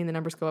keep seeing the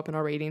numbers go up in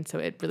our ratings, so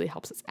it really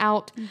helps us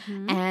out.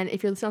 And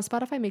if you're listening on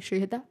Spotify, make sure you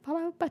hit that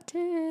follow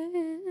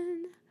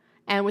button.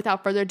 And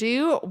without further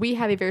ado, we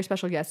have a very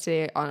special guest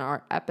today on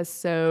our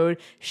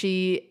episode.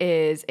 She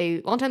is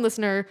a longtime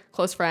listener,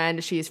 close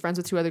friend. She is friends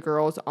with 2 other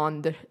girls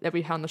that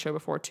we've had on the show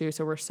before too.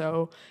 So we're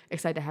so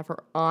excited to have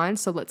her on.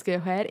 So let's go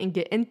ahead and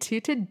get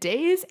into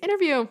today's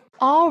interview.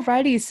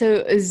 Alrighty,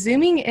 so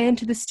zooming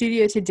into the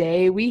studio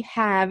today, we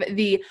have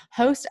the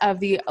host of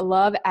the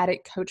Love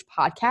Addict Coach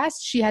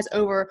podcast. She has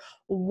over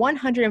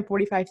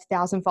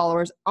 145,000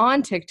 followers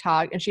on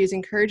TikTok, and she is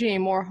encouraging a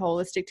more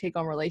holistic take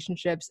on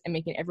relationships and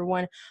making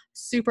everyone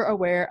super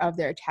aware of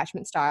their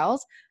attachment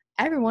styles.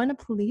 Everyone,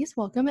 please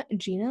welcome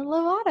Geena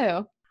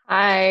Lovato.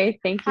 Hi,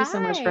 thank you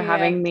so much for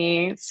having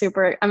me.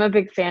 I'm a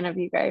big fan of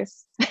you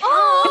guys.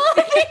 Oh,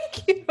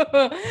 thank you.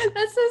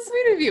 That's so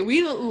sweet of you.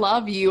 We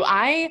love you.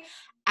 I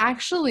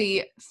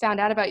actually found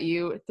out about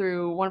you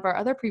through one of our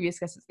other previous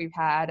guests that we've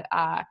had,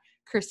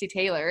 Kirsty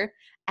Taylor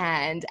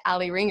and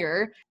Allie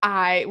Ringer.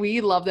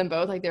 We love them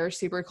both. Like, they're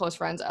super close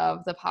friends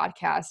of the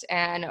podcast.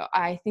 And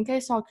I think I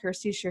saw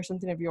Kirsty share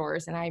something of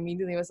yours, and I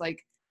immediately was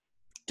like,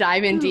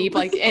 dive in deep,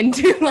 like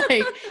into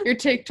like your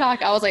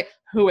TikTok. I was like,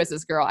 who is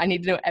this girl? I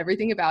need to know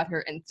everything about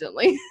her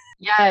instantly.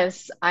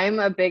 Yes, I'm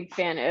a big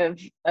fan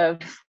of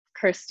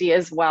Kirsty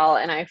as well,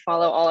 and I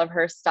follow all of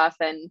her stuff.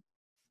 And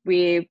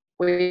we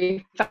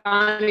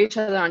found each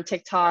other on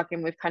TikTok,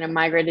 and we've kind of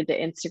migrated to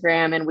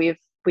Instagram, and we've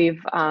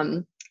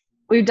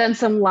done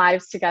some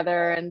lives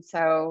together. And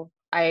so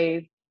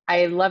I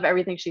love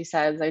everything she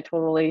says. I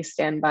totally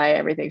stand by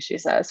everything she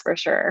says, for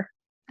sure.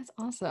 That's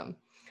awesome.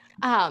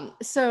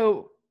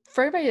 So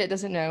for everybody that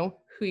doesn't know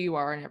who you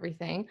are and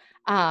everything,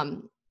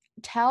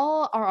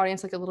 tell our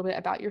audience like a little bit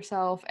about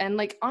yourself, and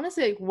like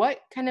honestly, like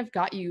what kind of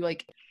got you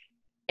like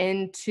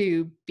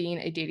into being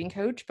a dating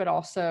coach, but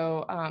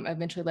also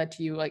eventually led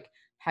to you like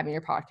having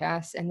your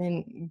podcast and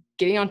then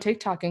getting on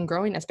TikTok and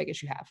growing as big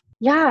as you have.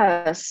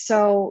 Yeah.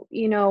 So,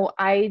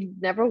 I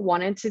never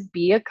wanted to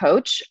be a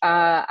coach.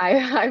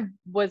 I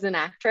was an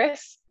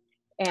actress,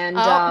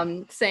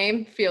 and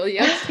same, feel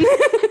you.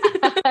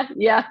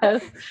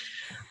 Yes.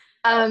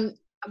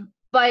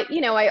 But,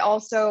 I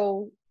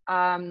also,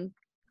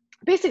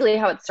 basically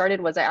how it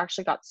started was I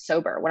actually got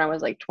sober when I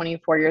was like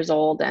 24 years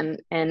old, and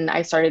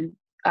I started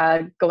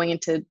going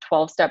into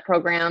 12-step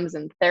programs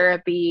and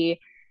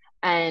therapy,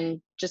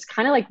 and just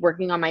kind of like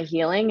working on my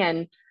healing.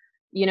 And,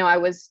 I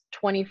was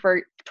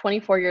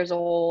 24 years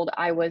old.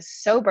 I was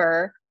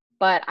sober,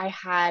 but I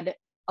had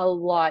a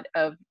lot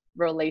of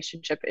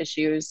relationship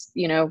issues,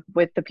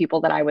 with the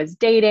people that I was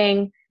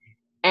dating.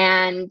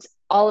 And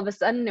all of a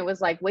sudden it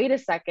was like, wait a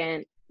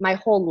second, my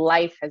whole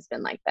life has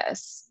been like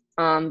this.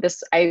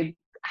 I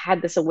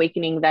had this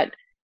awakening that,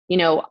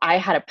 I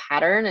had a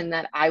pattern and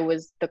that I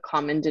was the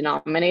common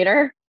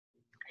denominator.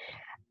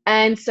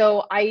 And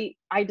so I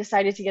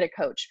decided to get a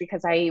coach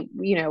because I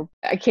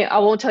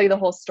won't tell you the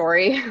whole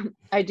story.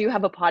 I do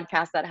have a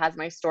podcast that has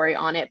my story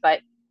on it,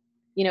 but,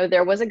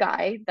 there was a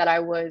guy that I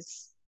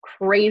was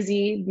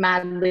crazy,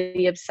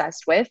 madly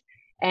obsessed with,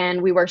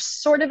 and we were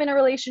sort of in a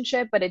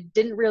relationship, but it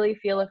didn't really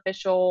feel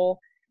official.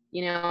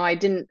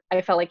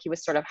 I felt like he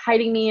was sort of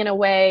hiding me in a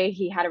way.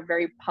 He had a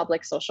very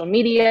public social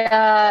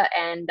media,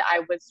 and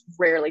I was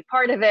rarely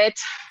part of it.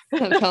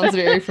 That sounds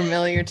very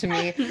familiar to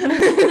me.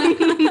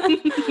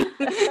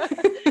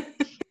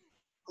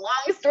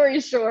 Long story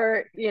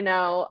short,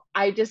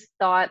 I just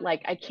thought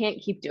like, I can't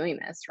keep doing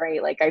this,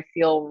 right? Like, I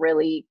feel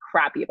really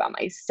crappy about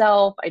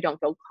myself. I don't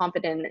feel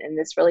confident in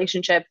this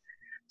relationship.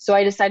 So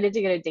I decided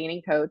to get a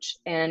dating coach.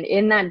 And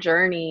in that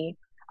journey,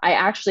 I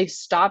actually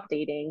stopped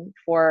dating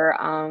for,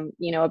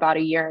 about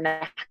a year and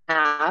a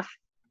half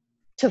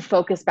to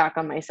focus back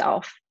on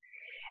myself.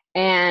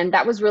 And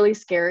that was really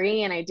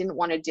scary. And I didn't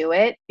want to do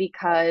it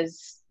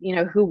because,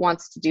 who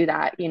wants to do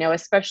that?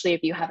 Especially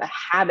if you have a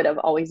habit of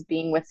always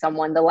being with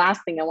someone, the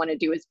last thing I want to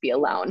do is be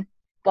alone.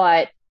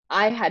 But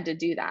I had to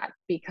do that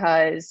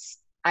because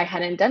I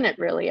hadn't done it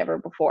really ever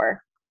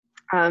before.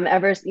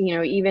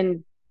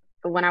 Even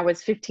when I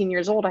was 15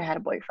 years old, I had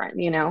a boyfriend,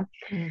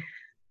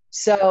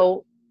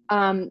 So,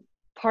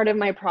 part of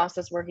my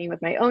process working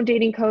with my own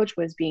dating coach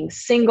was being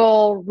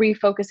single,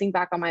 refocusing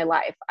back on my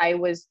life. I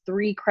was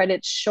 3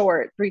 classes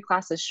short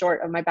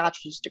of my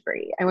bachelor's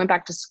degree. I went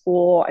back to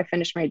school. I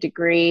finished my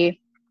degree.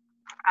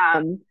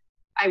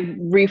 I I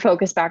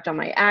refocused back on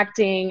my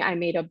acting. I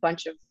made a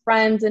bunch of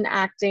friends in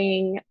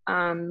acting.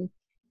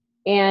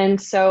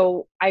 And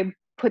so I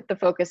put the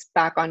focus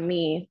back on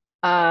me.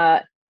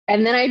 And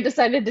then I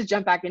decided to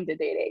jump back into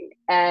dating.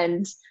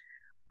 And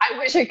I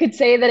wish I could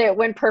say that it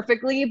went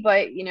perfectly,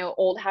 but you know,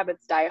 old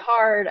habits die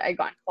hard. I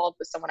got involved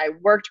with someone I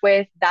worked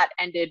with. That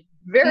ended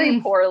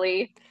very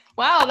poorly.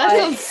 Wow, that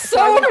sounds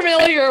so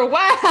familiar.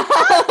 Wow.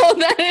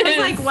 That is... I was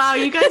like, wow,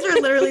 you guys are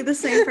literally the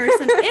same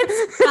person.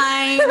 It's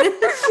fine.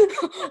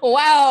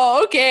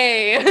 Wow,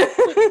 okay.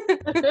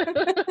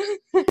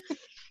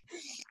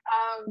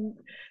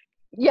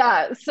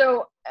 Yeah,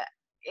 so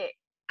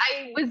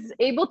I was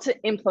able to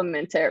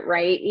implement it,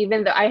 right?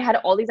 Even though I had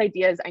all these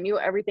ideas, I knew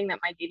everything that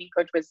my dating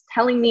coach was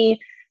telling me,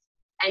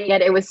 and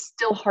yet it was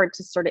still hard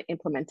to sort of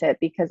implement it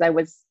because I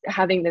was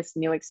having this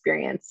new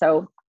experience.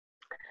 So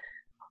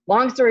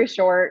long story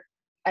short,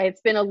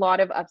 it's been a lot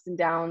of ups and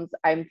downs.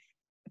 I'm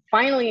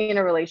finally in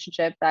a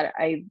relationship that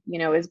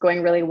is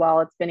going really well.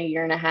 It's been a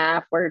year and a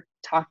half. We're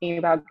talking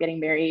about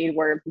getting married.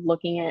 We're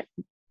looking at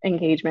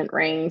engagement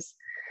rings.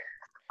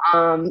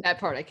 That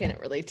part I can't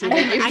relate to.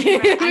 I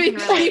can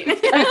relate.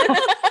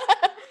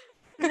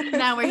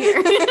 Now we're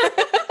here.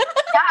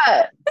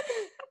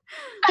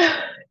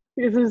 Yeah.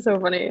 This is so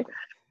funny.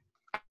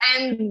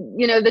 And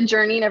the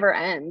journey never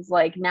ends.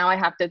 Like now I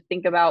have to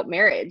think about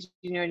marriage,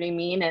 you know what I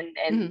mean?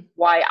 And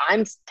why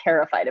I'm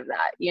terrified of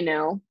that,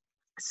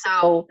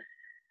 So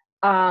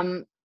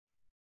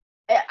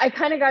I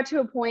kind of got to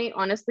a point,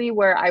 honestly,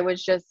 where I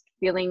was just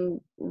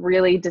feeling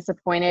really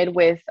disappointed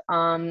with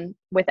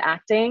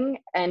acting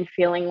and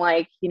feeling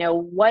like,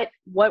 what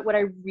would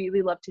I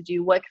really love to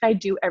do? What could I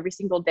do every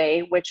single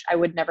day, which I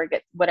would never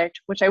get,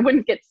 which I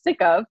wouldn't get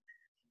sick of.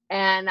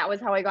 And that was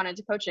how I got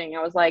into coaching.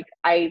 I was like,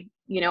 I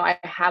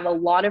have a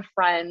lot of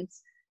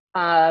friends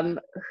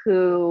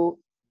who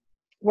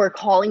were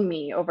calling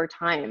me over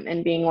time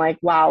and being like,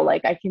 wow,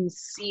 like I can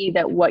see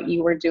that what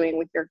you were doing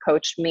with your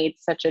coach made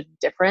such a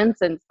difference.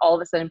 And all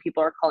of a sudden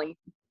people are calling,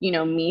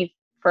 me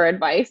for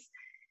advice.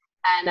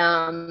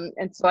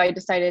 And so I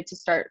decided to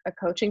start a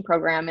coaching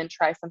program and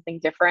try something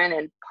different.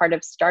 And part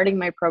of starting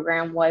my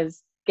program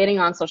was getting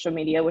on social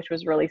media, which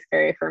was really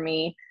scary for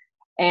me.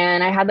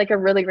 And I had like a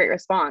really great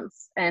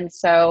response. And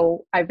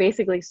so I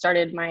basically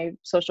started my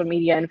social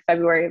media in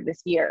February of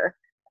this year.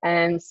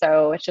 And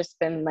so it's just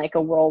been like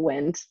a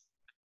whirlwind.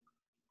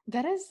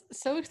 That is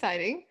so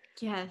exciting.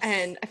 Yes.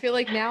 And I feel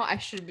like now I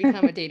should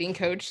become a dating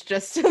coach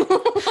just to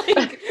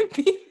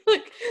be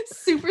like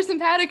super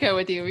simpatico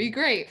with you. It'd be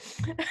great.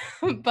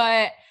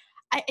 But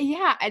I've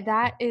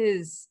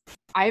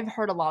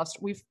heard a lot of,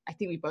 I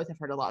think we both have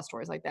heard a lot of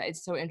stories like that.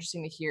 It's so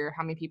interesting to hear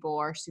how many people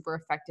are super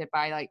affected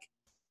by like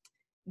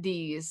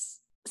these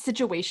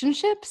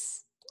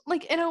situationships,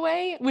 like in a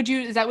way.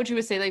 Is that what you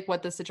would say, like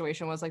what the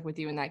situation was like with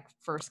you and that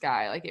first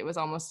guy? Like it was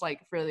almost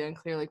like really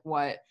unclear like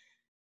what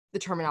the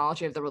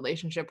terminology of the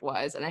relationship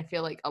was. And I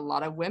feel like a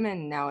lot of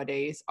women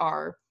nowadays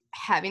are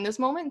having those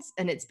moments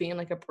and it's being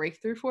like a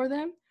breakthrough for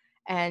them.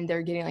 And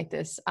they're getting like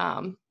this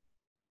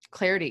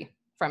clarity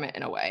from it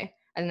in a way.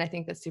 And I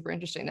think that's super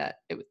interesting that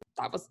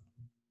that was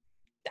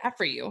that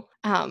for you.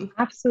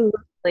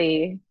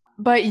 Absolutely.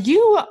 But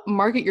you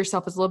market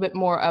yourself as a little bit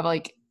more of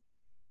like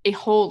a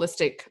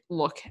holistic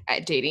look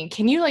at dating.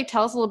 Can you like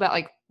tell us a little bit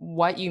like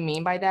what you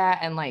mean by that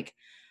and like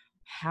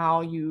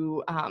how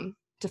you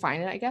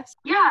define it, I guess?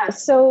 Yeah.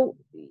 So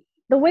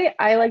the way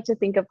I like to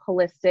think of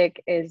holistic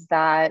is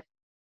that,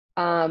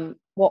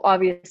 well,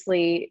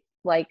 obviously,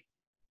 like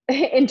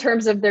in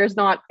terms of there's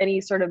not any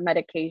sort of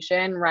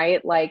medication,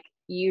 right? Like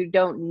you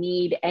don't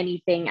need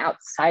anything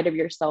outside of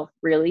yourself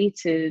really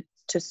to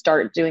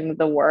start doing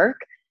the work.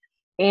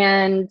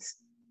 And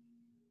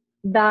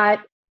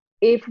that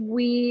if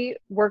we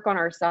work on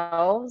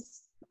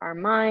ourselves, our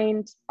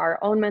mind, our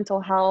own mental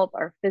health,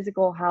 our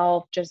physical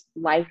health, just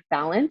life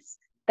balance,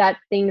 that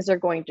things are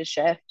going to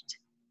shift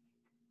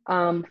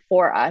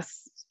for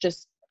us,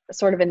 just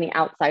sort of in the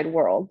outside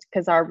world,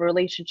 because our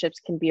relationships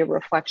can be a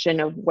reflection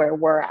of where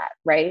we're at,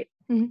 right?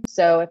 Mm-hmm.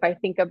 So if I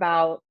think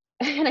about,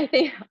 and I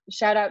think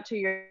shout out to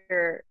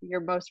your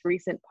most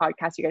recent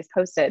podcast you guys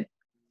posted,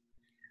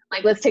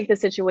 like let's take the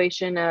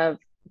situation of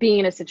being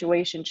in a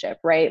situationship,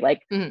 right?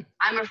 Like I'm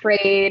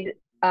afraid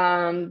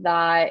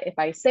that if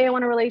I say I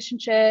want a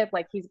relationship,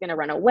 like he's going to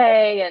run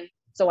away. And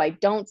so I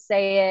don't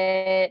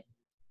say it.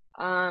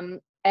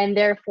 And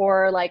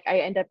therefore, like I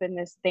end up in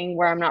this thing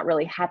where I'm not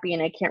really happy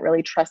and I can't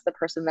really trust the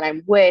person that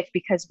I'm with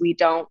because we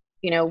don't,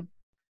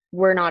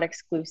 we're not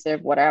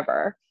exclusive,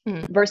 whatever.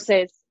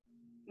 Versus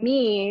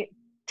me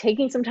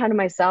taking some time to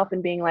myself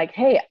and being like,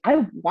 hey,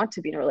 I want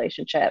to be in a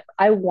relationship.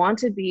 I want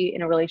to be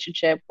in a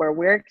relationship where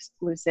we're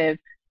exclusive.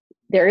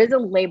 There is a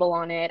label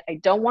on it. I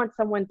don't want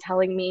someone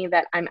telling me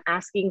that I'm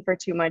asking for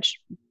too much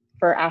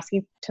for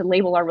asking to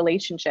label our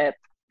relationship.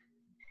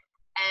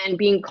 And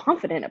being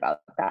confident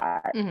about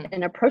that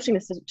and approaching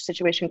the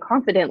situation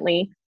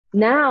confidently.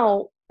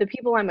 Now, the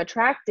people I'm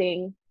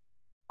attracting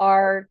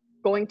are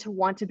going to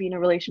want to be in a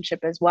relationship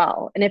as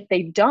well. And if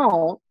they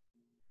don't,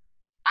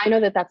 I know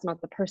that that's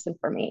not the person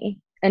for me.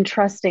 And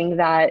trusting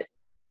that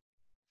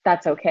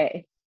that's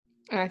okay.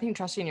 And I think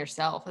trusting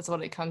yourself is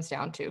what it comes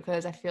down to,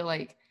 because I feel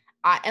like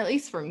at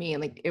least for me,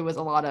 like it was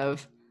a lot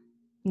of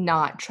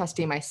not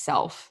trusting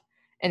myself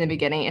in the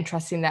beginning and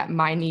trusting that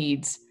my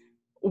needs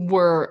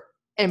were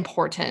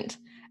important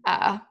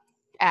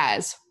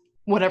as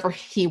whatever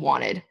he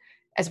wanted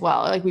as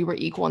well. Like we were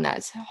equal in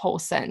that whole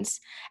sense.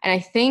 And I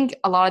think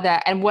a lot of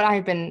that, and what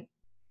I've been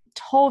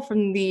told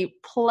from the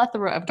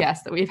plethora of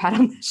guests that we've had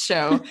on this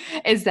show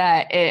is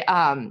that it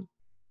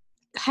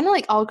kind of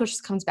like all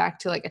just comes back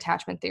to like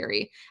attachment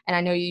theory. And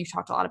I know you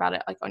talked a lot about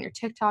it like on your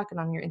TikTok and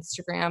on your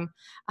Instagram,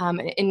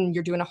 and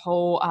you're doing a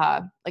whole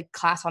like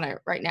class on it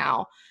right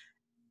now,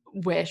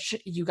 which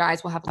you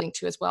guys will have a link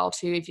to as well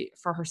too. If you,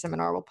 for her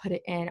seminar, we'll put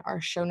it in our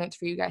show notes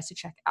for you guys to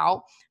check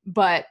out.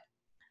 But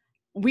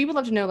we would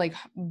love to know like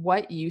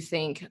what you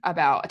think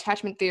about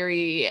attachment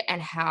theory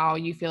and how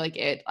you feel like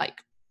it like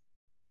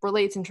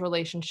relates into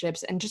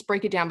relationships, and just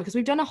break it down, because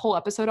we've done a whole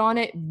episode on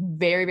it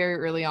very, very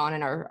early on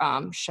in our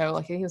show.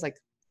 Like I think it was like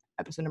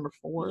episode number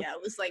 4. Yeah,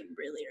 it was like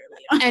really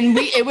early on. And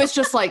it was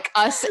just like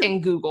us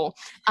and Google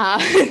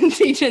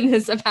teaching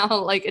this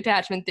about like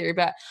attachment theory.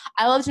 But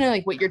I love to know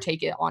like what your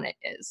take on it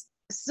is.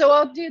 So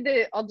I'll do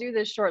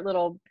the short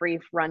little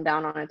brief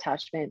rundown on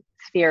attachment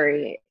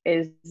theory.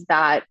 Is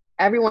that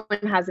everyone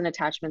has an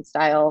attachment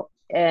style,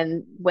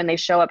 and when they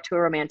show up to a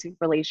romantic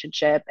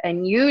relationship,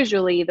 and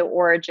usually the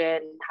origin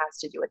has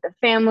to do with the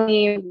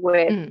family,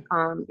 with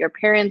your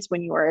parents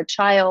when you were a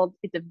child.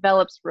 It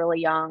develops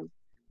really young,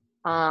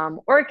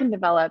 or it can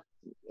develop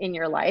in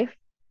your life,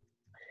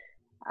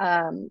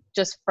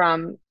 just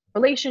from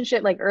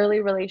relationship, like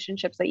early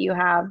relationships that you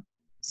have.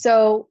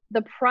 So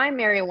the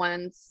primary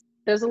ones,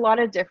 there's a lot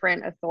of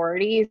different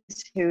authorities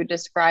who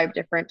describe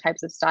different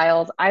types of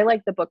styles. I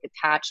like the book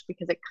Attached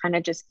because it kind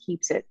of just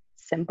keeps it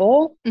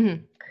simple.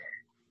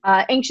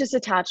 Anxious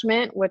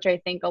attachment, which I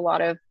think a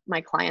lot of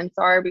my clients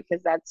are,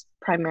 because that's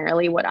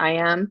primarily what I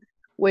am,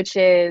 which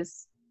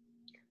is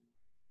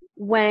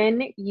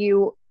when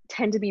you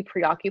tend to be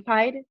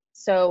preoccupied.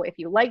 So if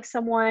you like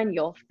someone,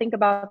 you'll think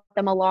about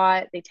them a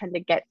lot. They tend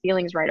to get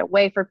feelings right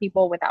away for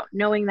people without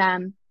knowing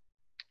them.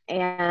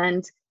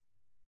 And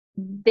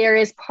there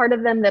is part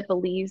of them that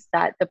believes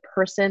that the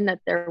person that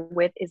they're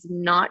with is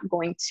not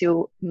going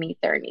to meet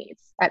their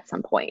needs at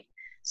some point.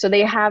 So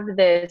they have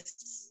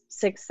this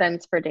sixth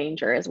sense for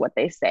danger, is what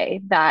they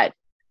say, that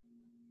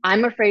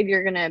I'm afraid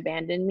you're going to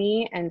abandon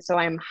me. And so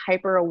I'm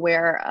hyper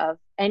aware of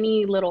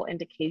any little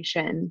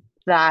indication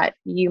that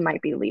you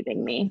might be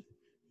leaving me.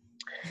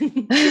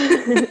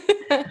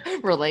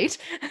 Relate.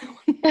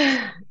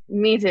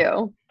 Me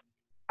too.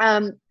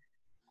 And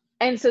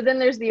so then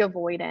there's the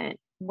avoidant,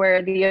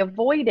 where the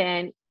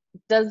avoidant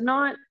does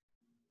not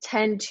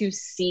tend to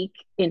seek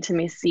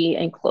intimacy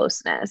and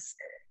closeness.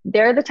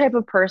 They're the type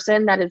of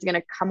person that is going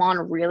to come on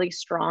really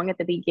strong at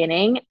the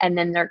beginning, and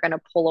then they're going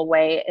to pull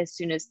away as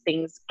soon as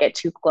things get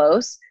too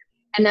close.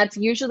 And that's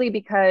usually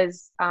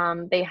because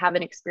they have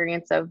an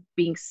experience of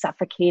being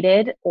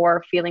suffocated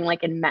or feeling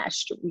like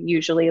enmeshed,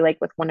 usually like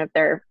with one of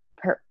their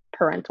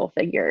parental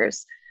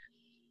figures.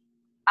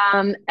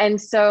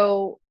 And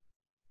so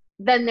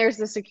then there's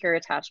the secure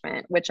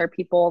attachment, which are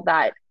people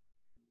that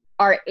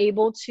are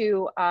able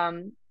to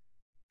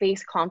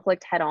face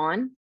conflict head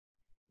on.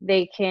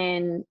 They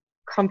can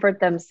comfort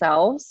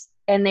themselves,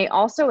 and they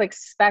also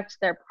expect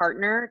their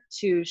partner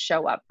to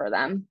show up for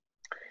them.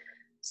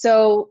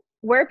 So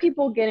where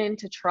people get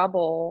into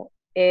trouble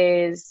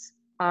is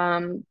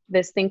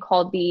this thing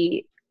called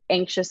the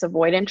anxious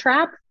avoidant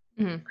trap,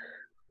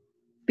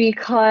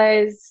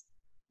 because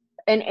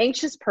an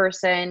anxious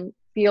person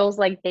feels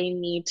like they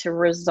need to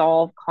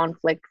resolve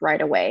conflict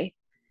right away.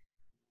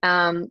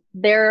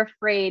 They're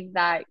afraid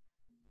that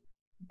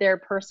their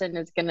person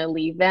is going to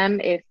leave them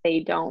if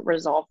they don't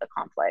resolve the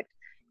conflict.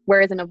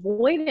 Whereas an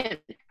avoidant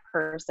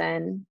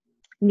person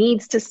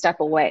needs to step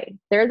away.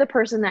 They're the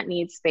person that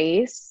needs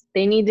space.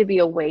 They need to be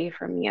away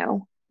from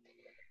you.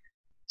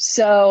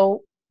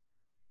 So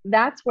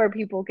that's where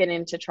people get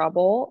into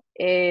trouble,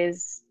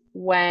 is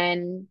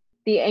when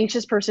the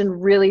anxious person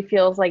really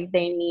feels like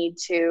they need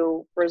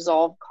to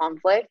resolve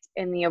conflict,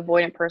 and the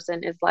avoidant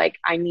person is like,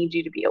 I need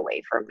you to be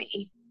away from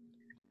me.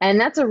 And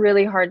that's a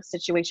really hard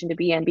situation to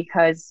be in,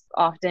 because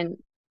often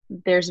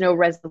there's no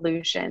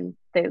resolution.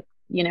 That,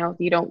 you know,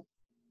 you don't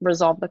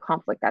resolve the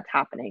conflict that's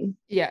happening.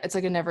 Yeah, it's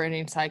like a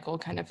never-ending cycle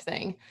kind of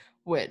thing,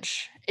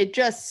 which it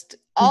just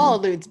all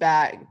alludes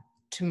back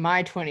to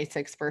my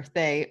 26th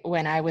birthday,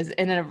 when I was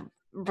in a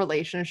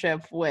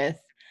relationship with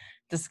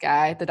this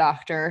guy, the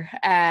doctor,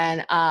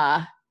 and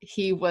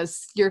he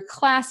was your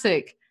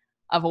classic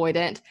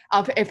avoidant.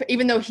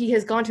 Even though he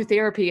has gone to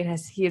therapy and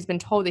he has been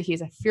told that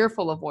he's a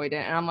fearful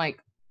avoidant, and I'm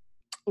like,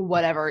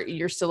 whatever,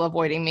 you're still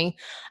avoiding me.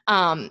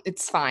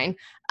 It's fine.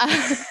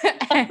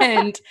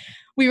 And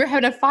we were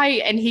having a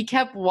fight, and he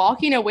kept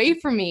walking away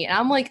from me, and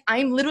I'm like,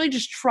 I'm literally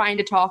just trying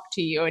to talk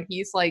to you, and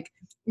he's like,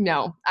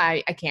 no,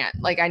 I can't,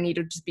 like, I need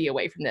to just be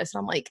away from this. And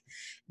I'm like,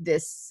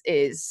 this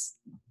is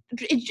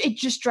it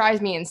just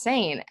drives me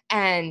insane.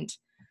 And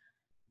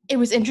it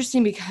was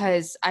interesting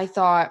because I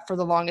thought for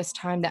the longest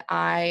time that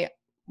I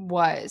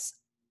was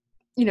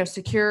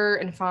secure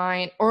and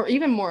fine, or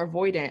even more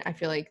avoidant. I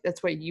feel like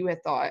that's what you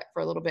had thought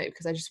for a little bit,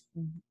 because I just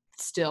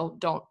still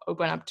don't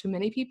open up to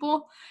many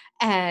people.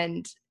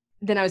 And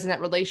then I was in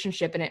that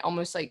relationship, and it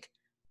almost like,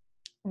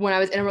 when I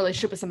was in a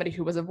relationship with somebody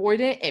who was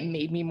avoidant, it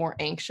made me more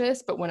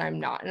anxious. But when I'm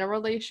not in a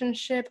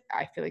relationship,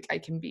 I feel like I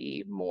can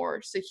be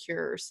more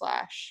secure /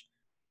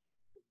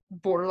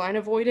 borderline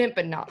avoidant,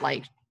 but not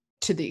like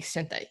to the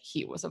extent that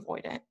he was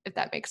avoidant, if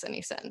that makes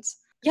any sense.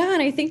 Yeah,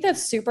 and I think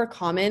that's super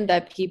common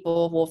that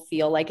people will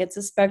feel like it's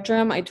a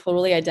spectrum. I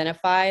totally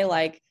identify,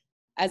 like,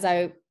 as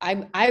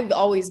I've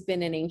always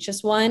been an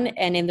anxious one,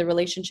 and in the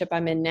relationship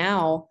I'm in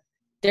now,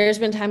 there's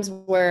been times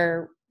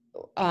where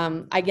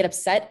I get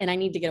upset and I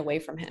need to get away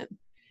from him,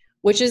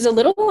 which is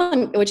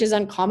which is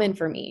uncommon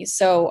for me.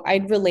 So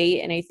I'd relate,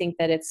 and I think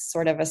that it's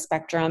sort of a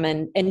spectrum,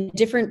 and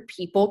different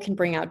people can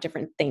bring out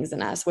different things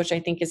in us, which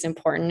I think is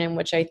important, and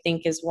which I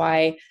think is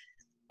why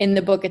in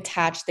the book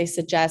Attached they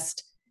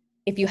suggest,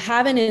 if you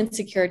have an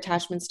insecure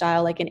attachment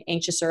style, like an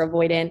anxious or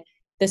avoidant,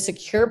 the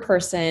secure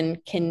person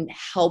can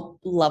help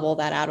level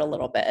that out a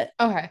little bit.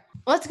 Okay.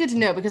 Well, that's good to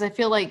know, because I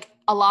feel like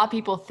a lot of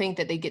people think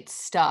that they get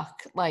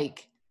stuck,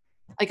 like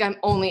I'm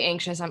only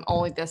anxious, I'm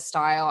only this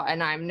style,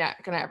 and I'm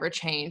not going to ever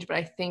change. But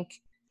I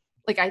think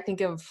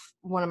of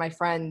one of my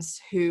friends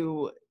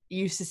who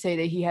used to say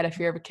that he had a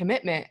fear of a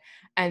commitment,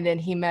 and then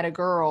he met a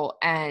girl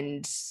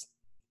and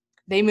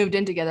they moved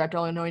in together after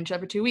only knowing each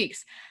other for 2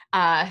 weeks.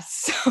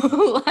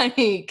 So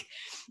like,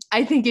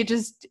 I think it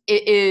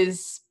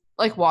is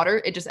like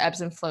water. It just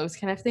ebbs and flows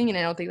kind of thing. And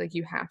I don't think like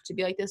you have to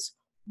be like this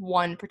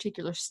one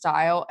particular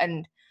style.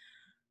 And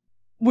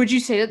would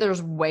you say that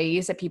there's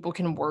ways that people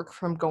can work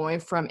from going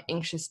from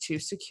anxious to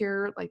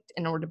secure, like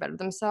in order to better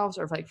themselves,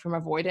 or like from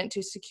avoidant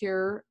to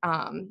secure?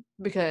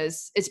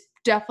 Because it's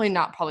definitely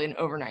not probably an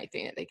overnight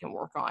thing that they can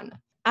work on.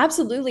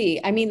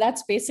 Absolutely. I mean,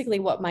 that's basically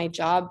what my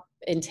job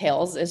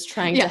entails, is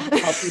trying to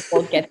help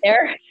people get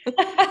there.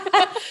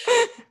 Because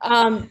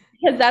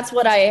that's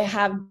what I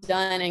have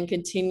done and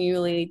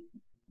continue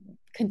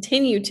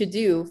to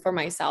do for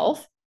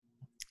myself,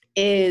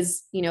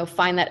 is,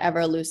 find that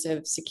ever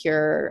elusive,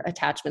 secure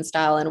attachment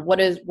style. And what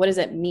does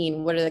it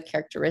mean? What are the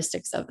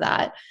characteristics of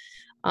that?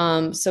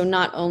 So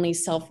not only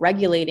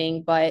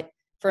self-regulating, but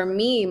for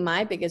me,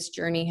 my biggest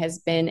journey has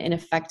been in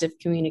effective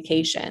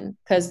communication,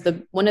 because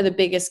one of the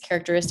biggest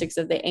characteristics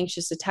of the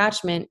anxious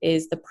attachment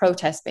is the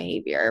protest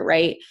behavior,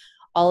 right?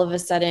 All of a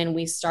sudden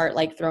we start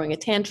like throwing a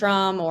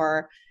tantrum,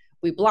 or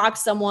we block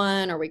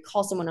someone, or we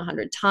call someone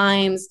 100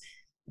 times.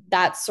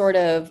 That sort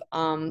of,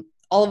 all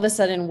of a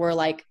sudden we're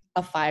like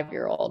a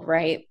 5-year-old,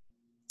 right?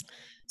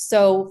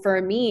 So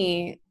for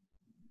me,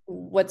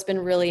 what's been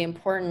really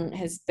important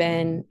has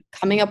been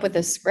coming up with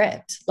a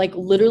script, like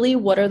literally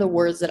what are the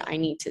words that I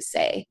need to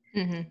say,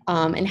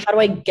 and how do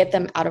I get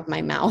them out of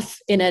my mouth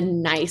in a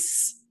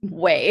nice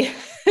way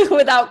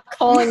without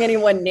calling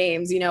anyone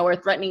names, or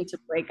threatening to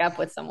break up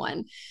with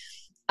someone.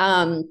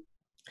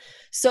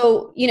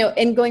 So,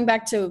 and going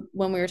back to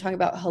when we were talking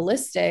about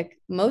holistic,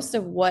 most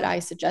of what I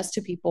suggest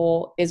to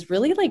people is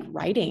really like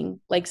writing,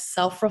 like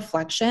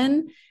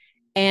self-reflection,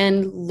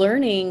 and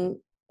learning,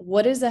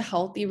 what does a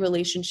healthy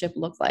relationship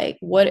look like?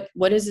 What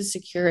does a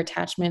secure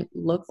attachment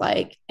look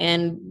like?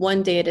 And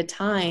one day at a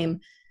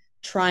time,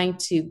 trying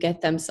to get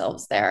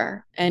themselves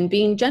there, and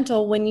being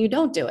gentle when you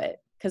don't do it.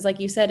 Because like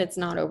you said, it's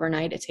not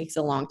overnight. It takes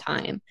a long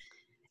time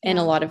and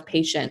a lot of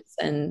patience.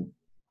 And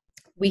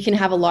we can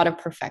have a lot of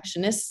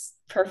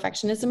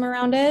perfectionism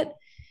around it.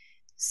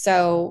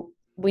 So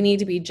we need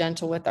to be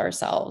gentle with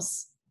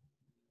ourselves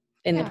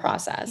in the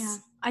process. Yeah.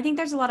 I think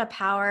there's a lot of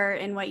power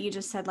in what you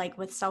just said, like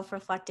with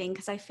self-reflecting,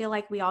 because I feel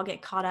like we all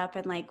get caught up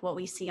in like what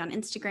we see on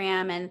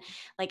Instagram and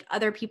like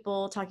other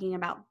people talking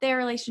about their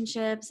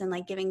relationships and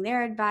like giving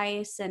their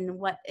advice and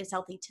what is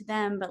healthy to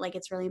them. But like,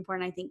 it's really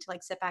important, I think, to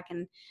like sit back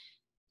and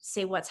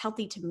say what's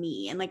healthy to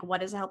me, and like what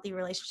does a healthy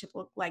relationship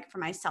look like for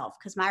myself,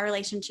 because my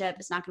relationship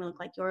is not going to look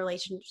like your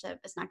relationship,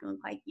 it's not going to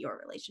look like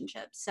your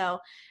relationship. So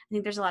I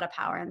think there's a lot of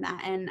power in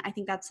that, and I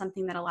think that's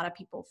something that a lot of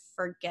people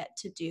forget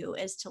to do,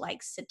 is to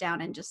like sit down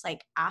and just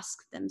like ask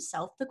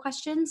themselves the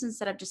questions,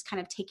 instead of just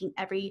kind of taking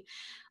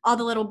all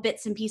the little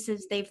bits and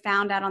pieces they've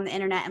found out on the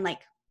internet and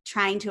like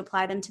trying to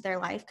apply them to their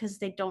life, because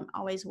they don't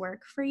always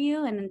work for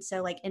you. And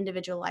so like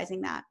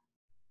individualizing that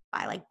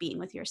by like being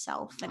with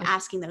yourself and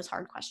asking those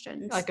hard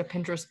questions. Like a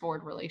Pinterest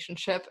board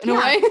relationship in a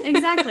way.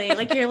 Exactly.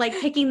 Like you're like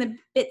picking the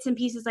bits and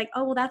pieces, like,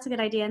 oh, well, that's a good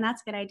idea and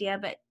that's a good idea.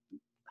 But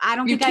I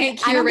don't think you can't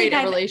curate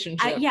a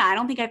relationship. I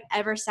don't think I've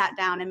ever sat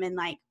down and been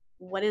like,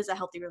 what does a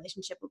healthy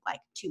relationship look like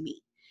to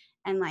me?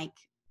 And like,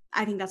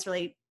 I think that's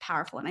really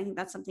powerful. And I think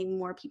that's something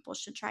more people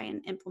should try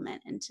and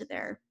implement into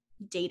their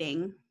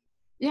dating.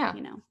 Yeah.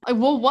 Like,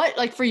 well, what,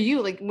 like for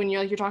you, like when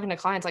you're talking to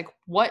clients, like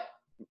what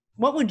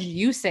would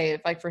you say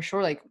if like for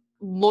sure, like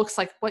looks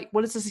like,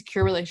 what does a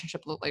secure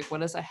relationship look like? What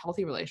does a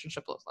healthy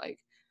relationship look like?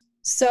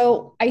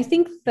 So I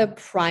think the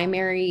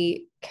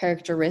primary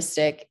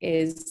characteristic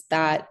is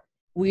that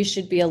we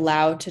should be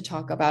allowed to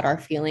talk about our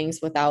feelings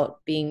without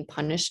being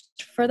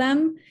punished for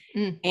them.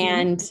 Mm-hmm.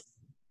 And,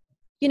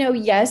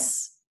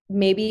 yes,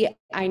 maybe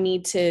I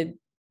need to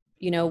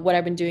what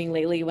I've been doing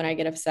lately when I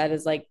get upset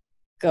is like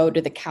go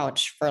to the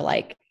couch for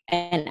like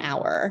an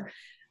hour.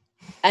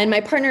 And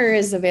my partner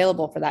is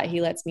available for that.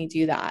 He lets me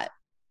do that.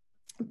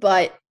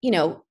 But,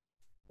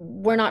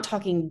 we're not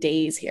talking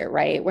days here,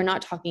 right? We're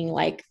not talking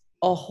like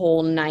a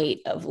whole night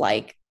of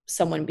like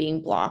someone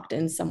being blocked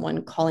and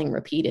someone calling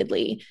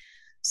repeatedly.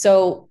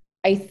 So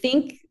I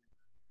think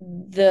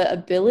the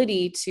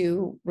ability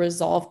to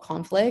resolve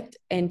conflict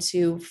and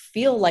to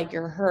feel like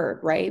you're heard,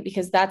 right?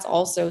 Because that's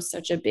also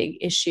such a big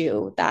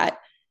issue, that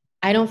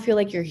I don't feel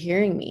like you're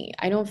hearing me.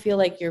 I don't feel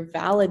like you're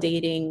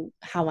validating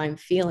how I'm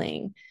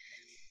feeling.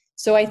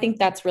 So I think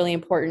that's really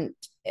important,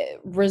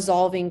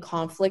 resolving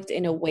conflict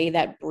in a way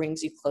that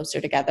brings you closer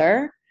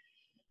together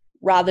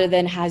rather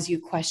than has you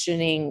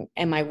questioning,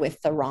 am I with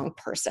the wrong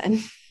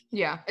person?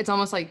 Yeah, it's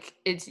almost like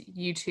it's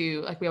you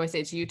two, like we always say,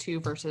 it's you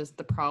two versus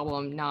the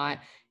problem, not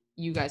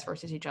you guys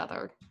versus each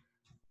other.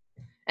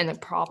 And the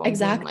problem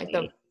Exactly.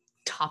 being like the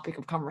topic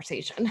of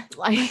conversation.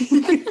 Like,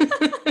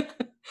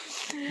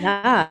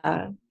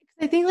 yeah.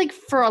 I think like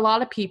for a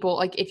lot of people,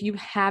 like if you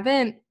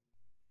haven't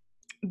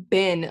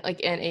been like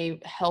in a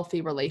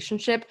healthy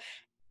relationship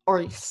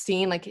or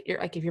seen like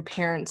if your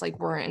parents like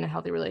weren't in a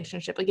healthy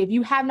relationship, like if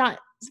you have not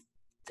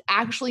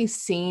actually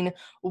seen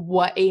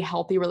what a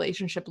healthy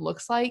relationship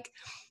looks like,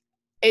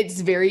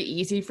 it's very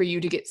easy for you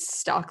to get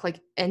stuck like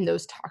in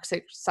those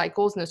toxic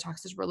cycles and those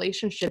toxic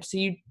relationships. So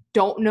you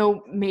don't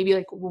know maybe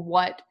like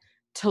what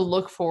to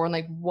look for, and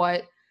like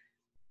what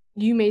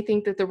you may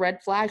think that the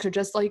red flags are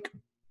just like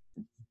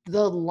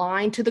the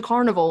line to the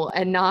carnival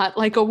and not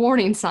like a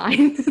warning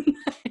sign.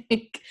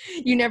 Like,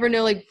 you never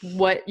know like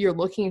what you're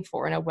looking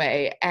for in a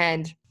way.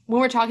 And when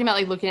we're talking about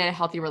like looking at a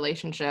healthy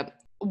relationship,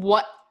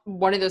 what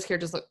one of those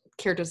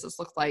characteristics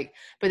look like,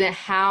 but then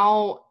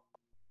how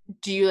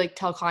do you like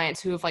tell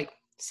clients who have like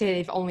say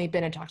they've only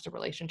been in toxic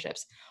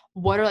relationships,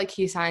 what are like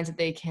key signs that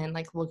they can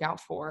like look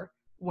out for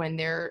when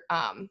they're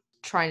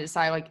trying to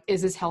decide like,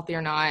 is this healthy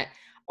or not,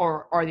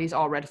 or are these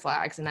all red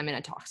flags and I'm in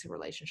a toxic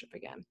relationship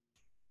again?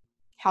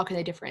 How can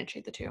they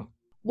differentiate the two?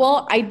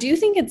 Well, I do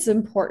think it's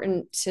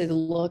important to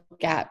look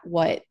at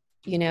what,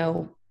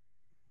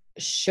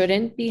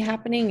 shouldn't be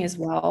happening as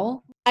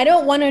well. I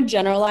don't want to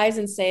generalize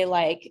and say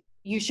like,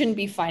 you shouldn't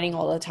be fighting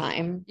all the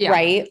time,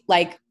 right?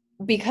 Like,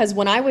 because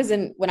when I was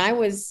in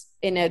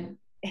a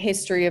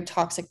history of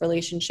toxic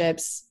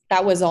relationships,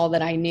 that was all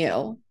that I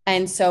knew.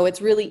 And so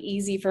it's really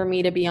easy for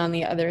me to be on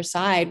the other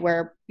side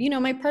where,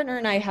 my partner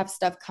and I have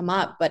stuff come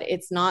up, but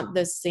it's not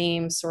the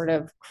same sort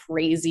of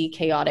crazy,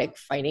 chaotic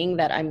fighting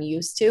that I'm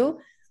used to.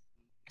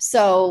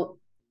 So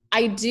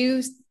I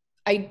do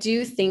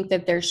think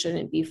that there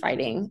shouldn't be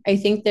fighting. I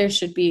think there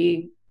should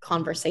be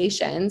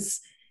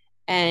conversations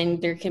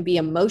and there can be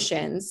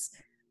emotions,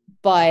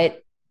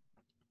 but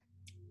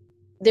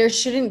there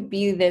shouldn't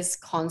be this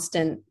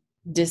constant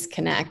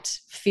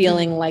disconnect,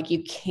 feeling like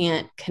you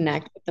can't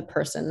connect with the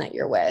person that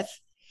you're with.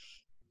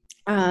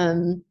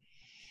 I'm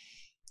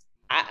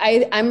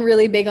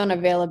really big on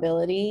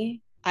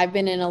availability. I've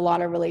been in a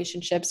lot of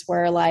relationships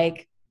where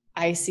like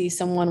I see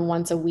someone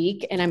once a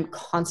week and I'm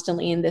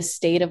constantly in this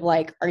state of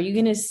like, are you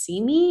going to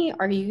see me?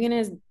 Are you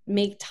going to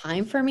make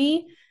time for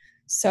me?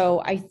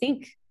 So I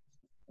think,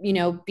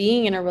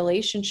 being in a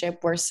relationship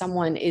where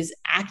someone is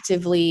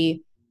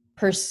actively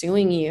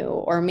pursuing you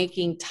or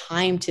making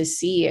time to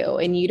see you,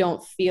 and you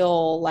don't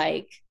feel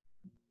like,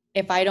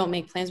 if I don't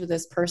make plans with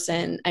this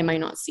person, I might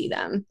not see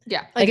them.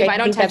 Yeah. Like if I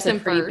don't text them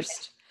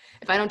first,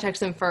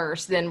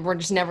 then we're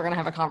just never going to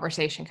have a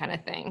conversation kind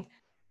of thing.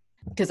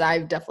 Because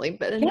I've definitely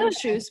been in those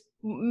shoes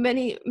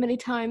many, many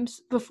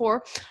times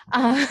before,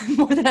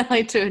 more than I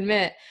like to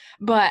admit.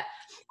 But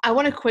I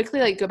want to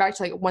quickly like go back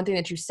to like one thing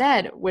that you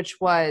said,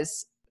 which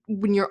was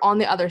when you're on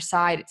the other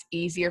side, it's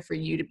easier for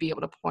you to be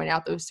able to point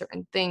out those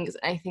certain things.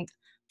 And I think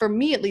for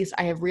me, at least,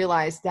 I have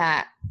realized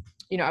that,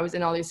 I was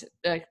in all these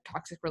like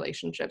toxic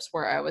relationships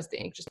where I was the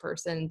anxious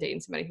person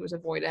dating somebody who was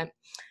avoidant.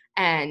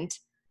 And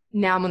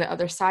now I'm on the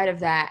other side of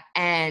that.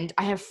 And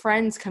I have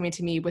friends coming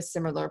to me with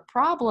similar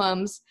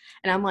problems.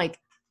 And I'm like,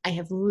 I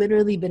have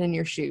literally been in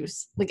your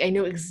shoes. Like, I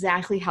know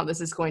exactly how this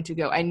is going to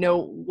go. I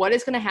know what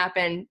is going to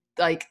happen.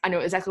 Like, I know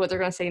exactly what they're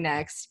going to say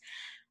next.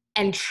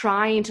 And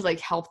trying to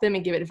like help them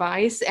and give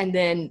advice. And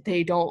then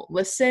they don't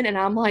listen. And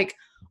I'm like,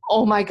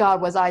 oh my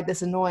God, was I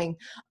this annoying?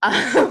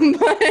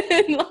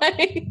 But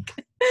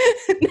like,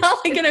 not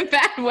like in a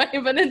bad way,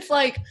 but it's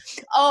like,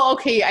 oh,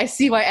 okay, I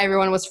see why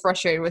everyone was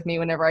frustrated with me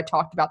whenever I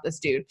talked about this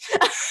dude.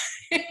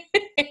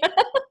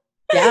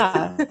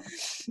 Yeah.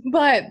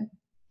 But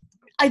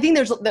I think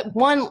there's that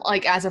one,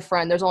 like as a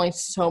friend, there's only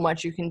so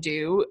much you can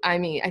do. I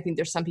mean, I think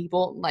there's some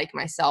people like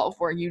myself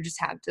where you just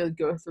have to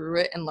go through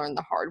it and learn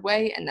the hard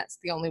way. And that's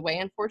the only way,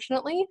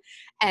 unfortunately.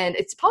 And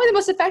it's probably the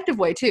most effective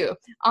way too,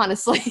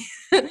 honestly.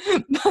 But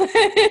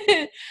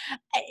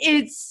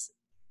it's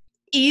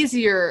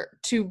easier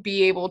to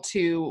be able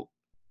to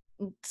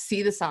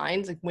see the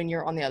signs like when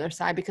you're on the other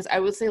side, because I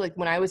would say like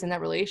when I was in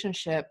that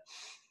relationship,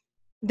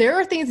 there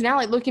are things now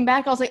like looking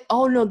back, I was like,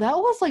 oh no, that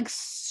was like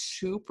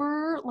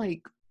super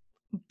like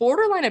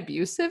borderline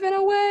abusive in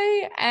a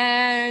way.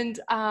 And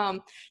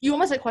you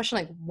almost like question,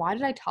 like, why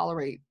did I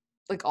tolerate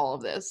like all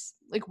of this?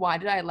 Like, why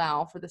did I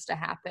allow for this to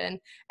happen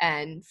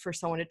and for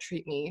someone to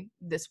treat me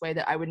this way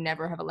that I would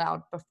never have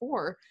allowed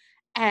before?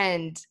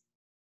 And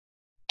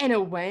in a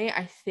way,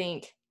 I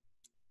think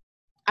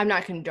I'm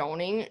not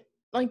condoning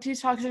like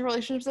these toxic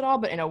relationships at all,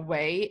 but in a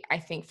way, I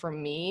think for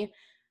me,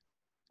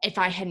 if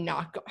I had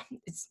not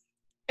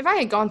if I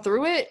had gone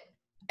through it,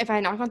 if I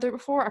had not gone through it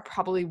before, I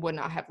probably would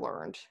not have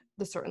learned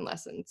the certain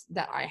lessons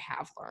that I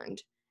have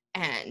learned.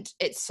 And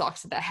it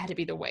sucks that had to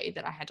be the way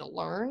that I had to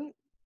learn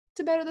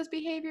to better those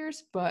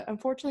behaviors, but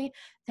unfortunately,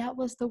 that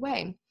was the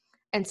way.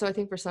 And so I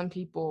think for some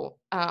people,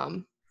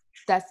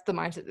 that's the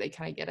mindset that they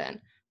kind of get in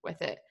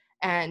with it.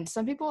 And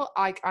some people,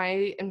 like,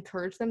 I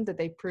encourage them that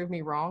they prove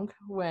me wrong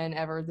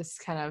whenever this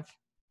kind of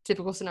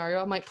typical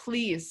scenario. I'm like,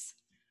 please,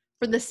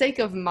 for the sake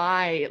of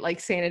my like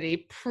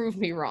sanity, prove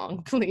me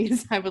wrong,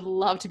 please. I would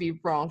love to be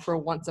wrong for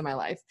once in my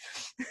life.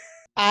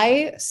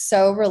 I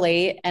so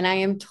relate, and I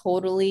am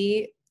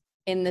totally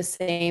in the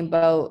same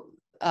boat,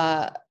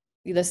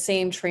 the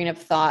same train of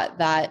thought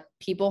that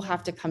people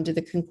have to come to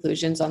the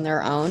conclusions on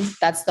their own.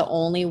 That's the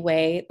only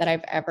way that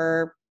I've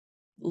ever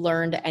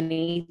learned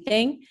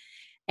anything.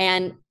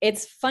 And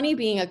it's funny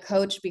being a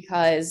coach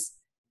because,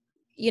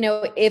 you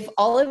know, if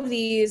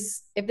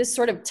this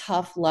sort of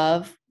tough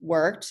love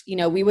worked, you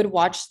know, we would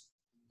watch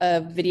a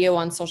video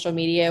on social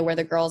media where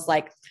the girl's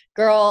like,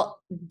 girl,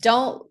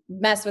 don't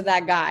mess with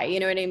that guy.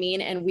 You know what I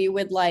mean? And we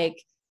would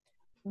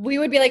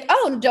be like,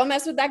 oh, don't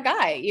mess with that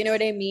guy. You know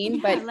what I mean?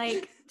 Yeah, but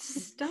like,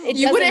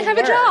 you wouldn't have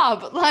a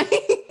job.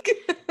 Like,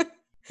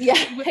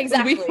 yeah,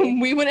 exactly.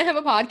 We wouldn't have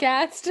a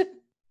podcast.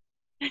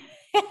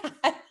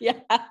 Yeah.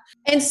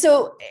 And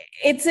so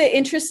it's an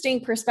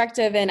interesting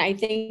perspective. And I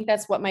think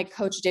that's what my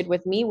coach did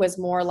with me, was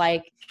more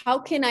like, how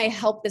can I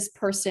help this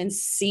person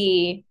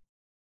see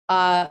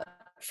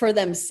for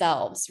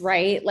themselves,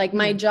 right? Like,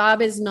 my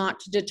job is not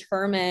to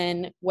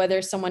determine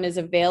whether someone is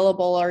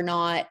available or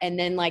not, and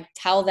then like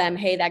tell them,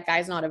 hey, that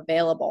guy's not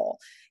available.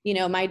 You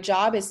know, my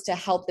job is to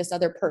help this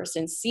other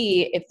person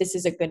see if this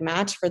is a good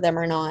match for them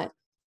or not.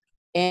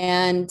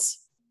 And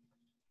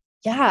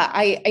yeah,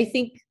 I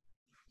think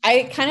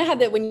I kind of had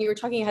that when you were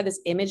talking, I had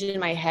this image in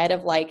my head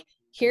of like,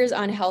 here's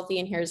unhealthy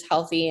and here's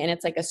healthy. And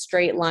it's like a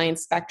straight line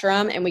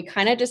spectrum. And we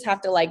kind of just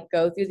have to like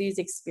go through these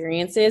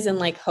experiences and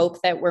like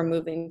hope that we're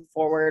moving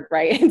forward,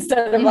 right?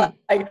 Instead of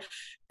like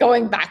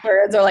going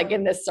backwards or like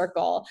in this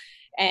circle.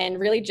 And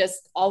really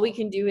just all we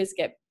can do is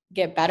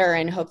get better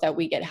and hope that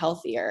we get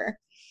healthier.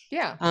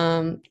 Yeah.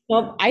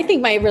 Well, I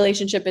think my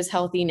relationship is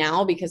healthy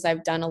now because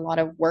I've done a lot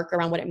of work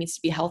around what it means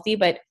to be healthy,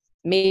 but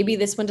maybe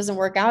this one doesn't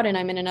work out and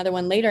I'm in another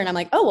one later and I'm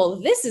like, oh,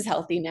 well, this is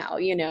healthy now,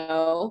 you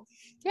know?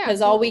 Yeah.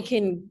 Because all we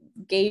can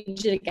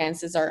gauge it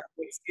against is our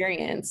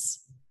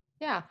experience.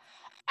 Yeah.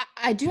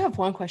 I do have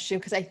one question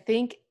because I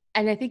think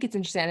it's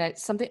interesting. And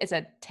it's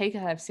a take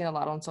that I've seen a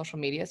lot on social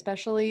media,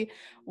 especially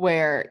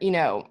where, you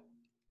know,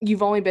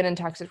 you've only been in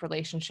toxic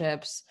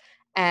relationships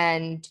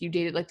and you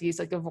dated like these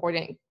like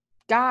avoidant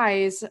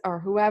guys or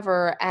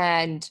whoever,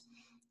 and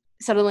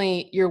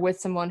suddenly you're with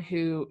someone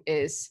who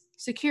is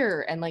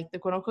secure and like the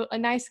quote unquote a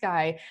nice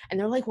guy, and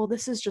they're like, well,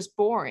 this is just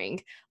boring,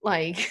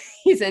 like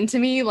he's into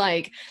me,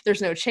 like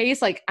there's no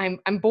chase, like I'm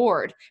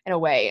bored in a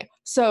way.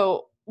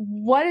 So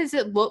what does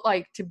it look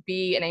like to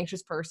be an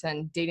anxious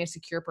person dating a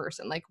secure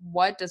person? Like,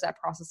 what does that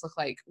process look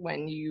like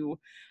when you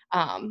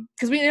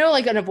because we know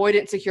like an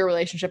avoidant secure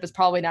relationship is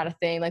probably not a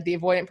thing. Like the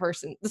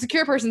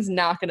secure person's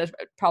not going to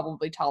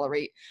probably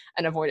tolerate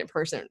an avoidant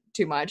person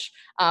too much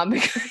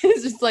because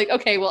it's just like,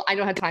 okay, well, I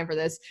don't have time for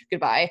this,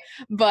 goodbye.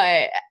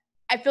 But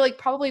I feel like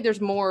probably there's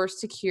more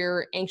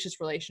secure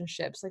anxious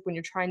relationships, like when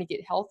you're trying to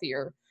get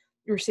healthier,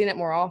 you're seeing it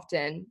more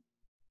often.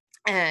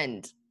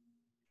 And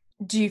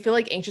do you feel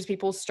like anxious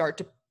people start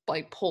to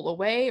like pull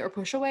away or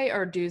push away,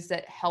 or does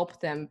that help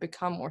them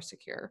become more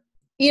secure?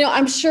 You know,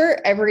 I'm sure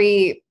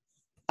every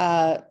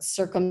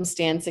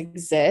circumstance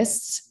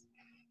exists.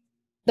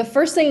 The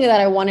first thing that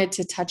I wanted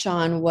to touch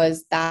on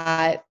was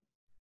that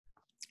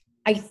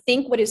I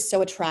think what is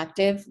so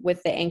attractive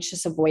with the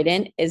anxious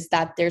avoidant is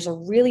that there's a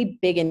really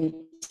big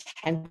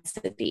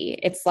intensity.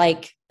 It's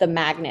like the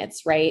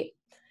magnets, right?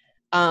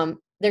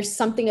 There's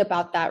something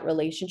about that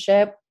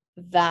relationship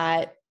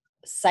that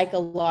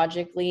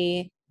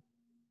psychologically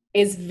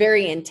is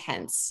very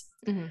intense.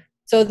 Mm-hmm.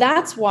 So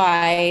that's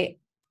why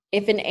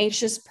if an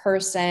anxious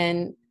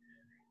person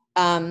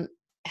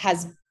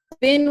has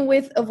been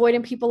with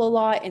avoidant people a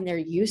lot and they're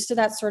used to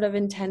that sort of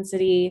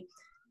intensity,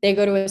 they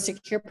go to a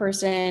secure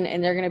person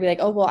and they're going to be like,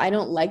 oh, well, I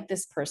don't like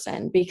this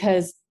person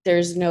because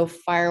there's no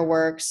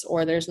fireworks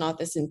or there's not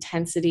this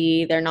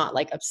intensity. They're not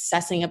like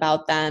obsessing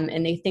about them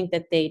and they think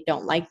that they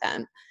don't like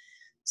them.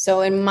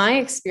 So in my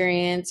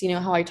experience, you know,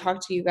 how I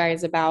talked to you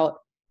guys about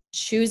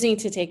choosing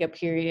to take a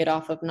period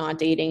off of not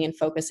dating and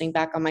focusing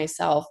back on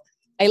myself,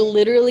 I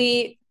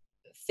literally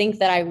think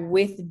that I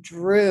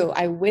withdrew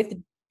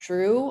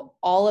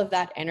all of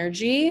that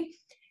energy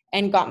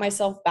and got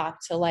myself back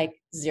to like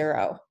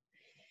zero.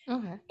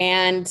 Okay.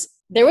 And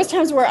there was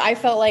times where I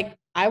felt like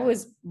I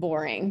was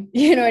boring.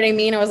 You know what I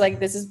mean? I was like,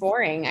 this is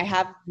boring. I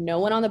have no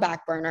one on the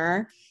back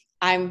burner.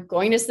 I'm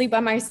going to sleep by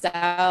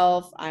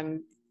myself.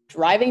 I'm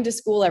driving to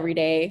school every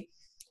day,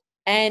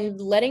 and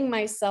letting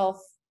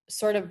myself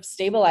sort of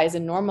stabilize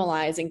and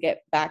normalize and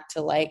get back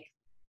to like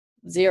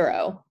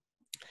zero.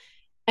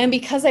 And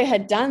because I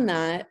had done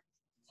that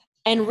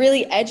and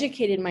really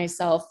educated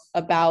myself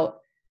about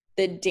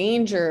the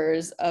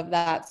dangers of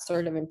that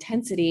sort of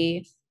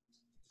intensity,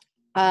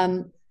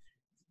 I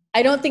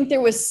don't think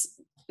there was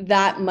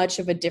that much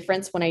of a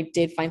difference when I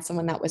did find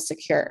someone that was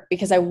secure,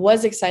 because I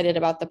was excited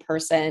about the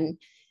person.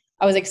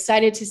 I was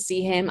excited to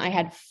see him. I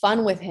had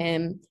fun with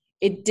him.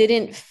 It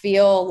didn't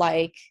feel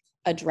like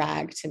a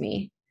drag to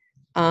me.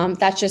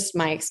 That's just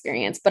my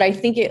experience. But I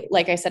think it,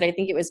 like I said, I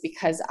think it was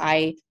because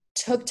I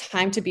took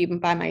time to be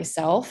by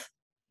myself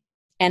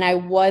and I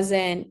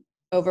wasn't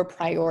over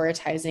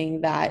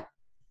prioritizing that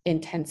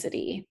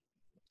intensity.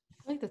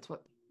 I think that's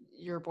what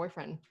your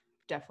boyfriend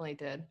definitely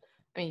did.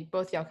 I mean,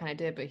 both y'all kind of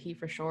did, but he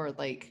for sure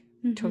like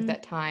took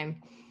that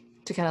time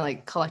to kind of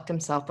like collect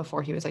himself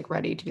before he was like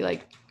ready to be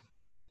like,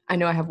 I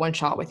know I have one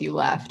shot with you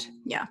left.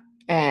 Yeah.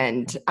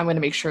 And I'm going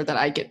to make sure that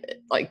I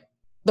get like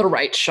the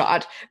right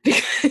shot,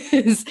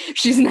 because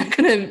she's not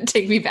going to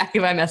take me back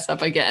if I mess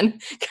up again,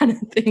 kind of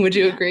thing. Would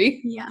you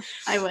agree? Yeah,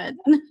 I would.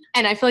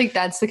 And I feel like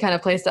that's the kind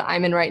of place that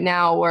I'm in right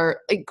now,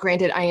 where like,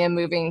 granted, I am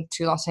moving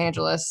to Los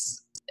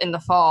Angeles in the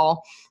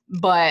fall,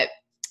 but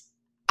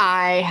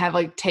I have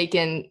like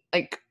taken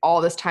like all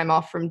this time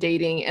off from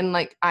dating. And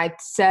like I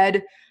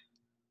said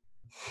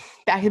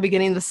back at the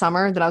beginning of the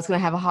summer that I was going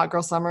to have a hot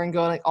girl summer and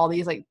go like all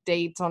these like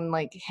dates on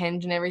like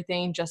Hinge and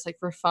everything, just like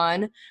for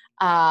fun.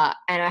 And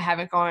I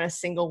haven't gone on a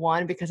single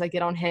one because I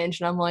get on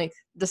Hinge and I'm like,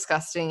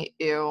 disgusting,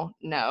 ew,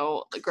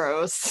 no,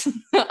 gross.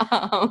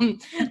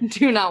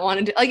 Do not want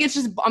to do, like, it's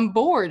just, I'm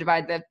bored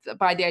by the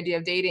idea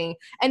of dating,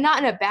 and not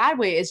in a bad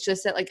way. It's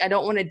just that like, I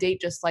don't want to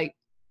date just like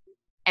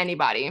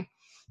anybody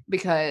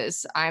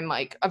because I'm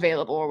like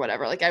available or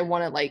whatever. Like I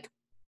want to like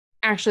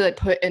actually like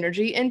put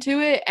energy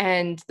into it,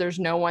 and there's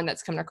no one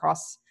that's coming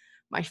across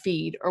my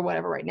feed or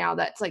whatever right now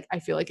that's like I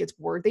feel like it's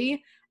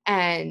worthy.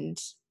 And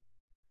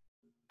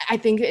I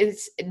think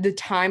it's the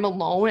time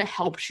alone, it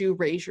helps you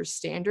raise your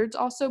standards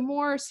also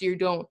more, so you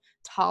don't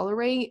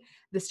tolerate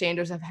the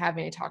standards of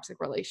having a toxic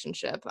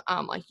relationship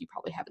like you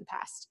probably have in the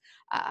past.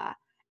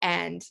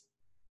 And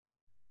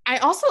I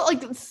also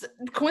like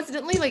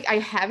coincidentally like I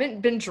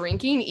haven't been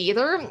drinking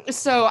either,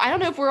 so I don't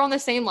know if we're on the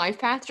same life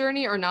path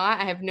journey or not.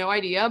 I have no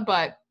idea,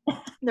 but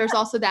there's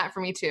also that for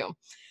me too.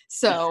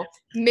 So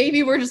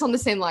maybe we're just on the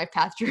same life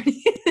path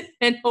journey,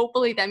 and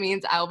hopefully that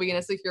means I'll be in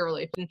a secure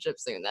relationship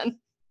soon then.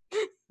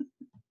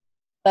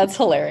 That's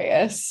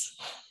hilarious.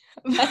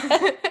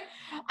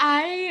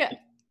 I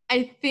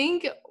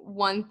think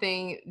one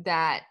thing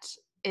that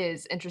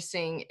is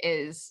interesting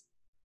is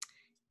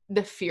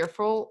the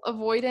fearful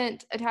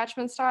avoidant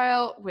attachment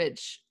style,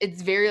 which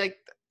it's very like,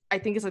 I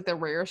think it's like the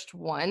rarest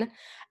one.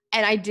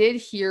 And I did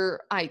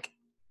hear like,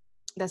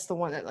 that's the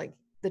one that like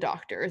the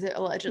doctor is it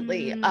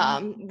allegedly,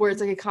 where it's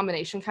like a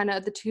combination kind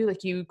of the two,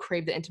 like you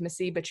crave the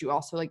intimacy, but you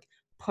also like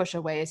push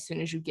away as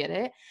soon as you get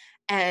it.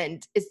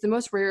 And it's the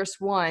most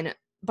rarest one.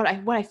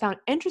 But what I found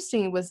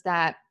interesting was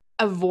that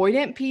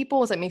avoidant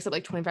people is like makes up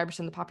like 25%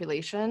 of the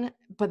population,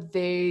 but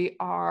they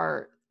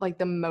are like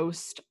the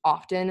most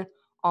often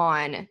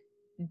on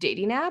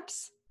dating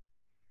apps,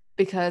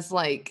 because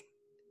like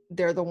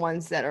they're the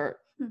ones that are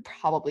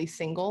probably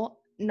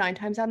single 9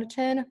 times out of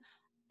 10.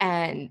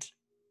 And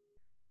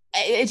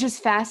it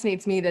just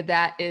fascinates me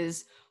that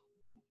is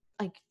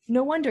like,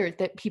 no wonder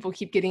that people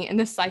keep getting in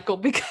this cycle,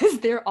 because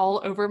they're all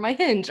over my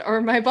Hinge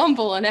or my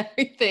Bumble and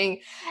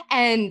everything.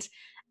 And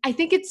I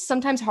think it's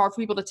sometimes hard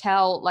for people to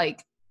tell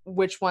like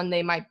which one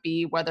they might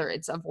be, whether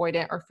it's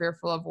avoidant or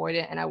fearful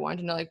avoidant. And I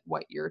wanted to know like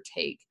what your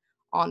take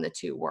on the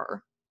two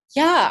were.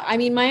 Yeah, I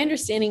mean, my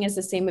understanding is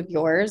the same of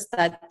yours,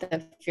 that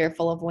the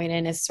fearful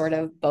avoidant is sort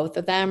of both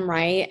of them,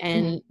 right?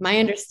 And my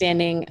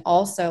understanding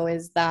also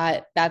is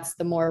that that's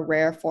the more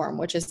rare form,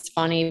 which is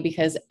funny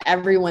because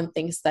everyone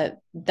thinks that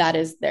that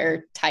is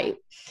their type.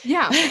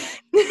 Yeah.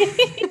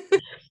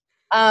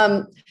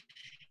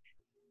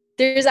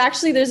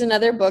 There's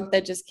another book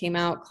that just came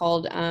out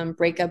called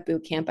Breakup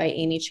Boot Camp by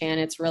Amy Chan.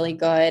 It's really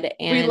good.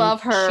 And we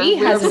love her.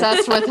 We're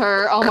obsessed with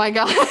her. Oh my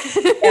God.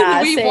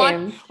 Yeah,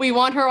 we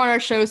want her on our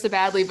show so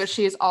badly, but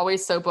she is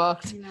always so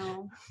booked.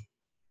 No.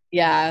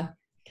 Yeah.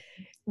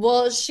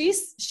 Well,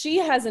 she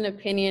has an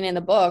opinion in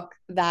the book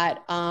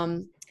that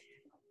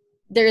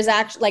there's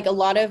actually like a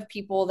lot of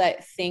people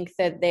that think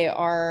that they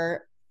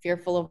are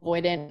fearful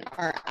avoidant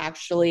are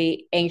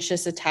actually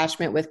anxious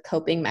attachment with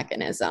coping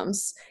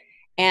mechanisms.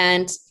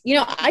 And, you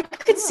know, I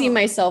could see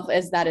myself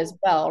as that as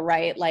well,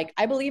 right? Like,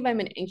 I believe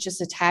I'm an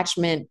anxious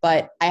attachment,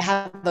 but I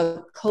have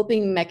a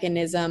coping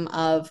mechanism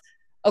of,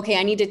 okay,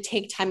 I need to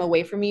take time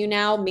away from you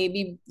now.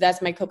 Maybe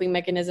that's my coping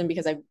mechanism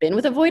because I've been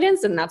with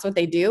avoidance and that's what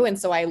they do. And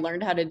so I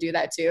learned how to do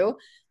that too.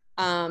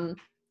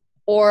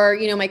 Or,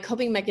 you know, my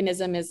coping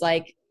mechanism is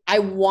like, I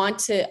want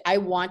to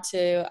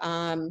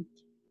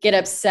get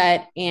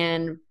upset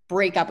and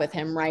break up with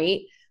him,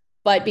 right?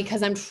 But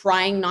because I'm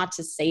trying not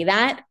to say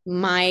that,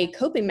 my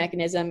coping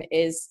mechanism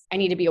is I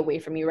need to be away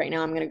from you right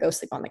now. I'm going to go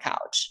sleep on the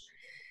couch.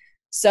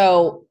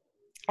 So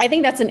I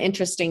think that's an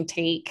interesting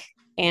take.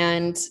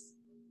 And,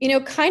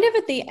 kind of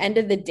at the end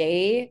of the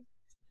day,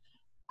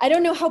 I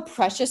don't know how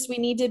precious we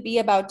need to be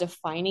about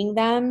defining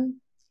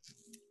them,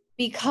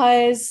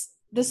 because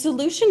the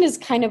solution is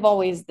kind of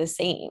always the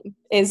same,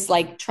 is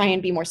like try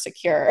and be more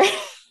secure.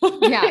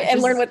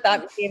 And learn what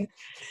that means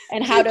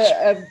and how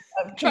to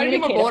try to be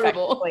more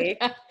vulnerable.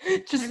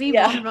 Just be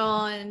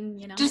vulnerable and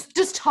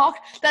just talk.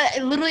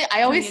 That literally,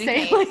 I always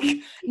say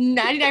like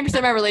 99%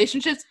 of my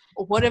relationships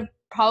would have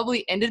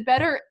probably ended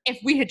better if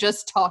we had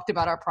just talked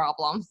about our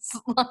problems.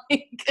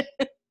 Like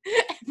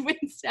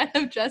instead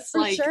of just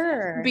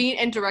being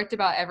indirect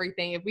about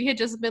everything, if we had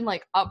just been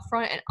like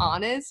upfront and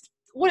honest,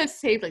 would have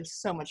saved like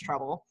so much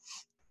trouble.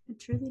 It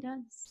truly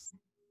does.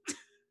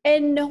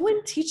 And no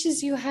one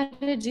teaches you how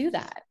to do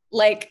that.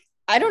 Like,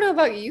 I don't know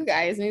about you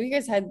guys. Maybe you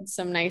guys had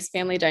some nice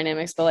family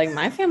dynamics, but like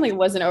my family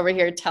wasn't over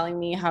here telling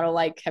me how to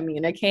like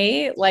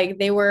communicate. Like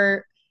they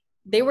were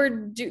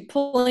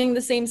pulling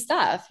the same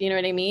stuff. You know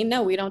what I mean?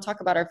 No, we don't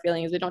talk about our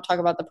feelings. We don't talk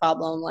about the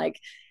problem. Like,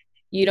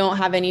 you don't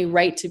have any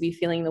right to be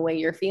feeling the way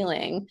you're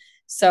feeling.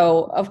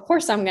 So of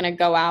course I'm going to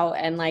go out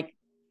and like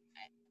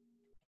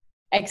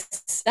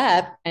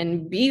accept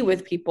and be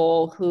with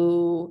people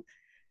who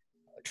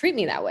treat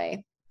me that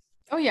way.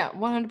 Oh yeah,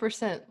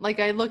 100%. Like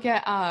I look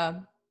at,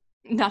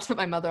 not to put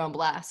my mother on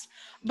blast,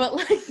 but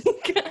like,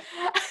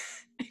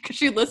 because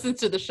she listens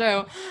to the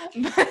show,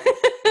 but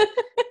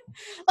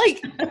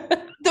like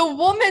the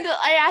woman,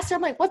 I asked her,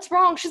 I'm like, what's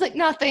wrong? She's like,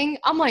 nothing.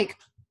 I'm like,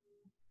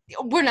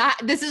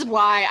 this is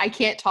why I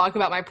can't talk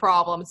about my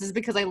problems. This is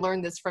because I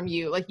learned this from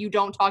you. Like, you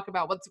don't talk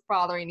about what's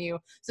bothering you.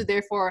 So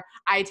therefore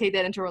I take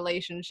that into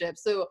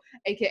relationships. So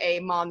AKA,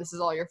 Mom, this is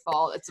all your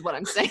fault. It's what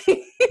I'm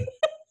saying.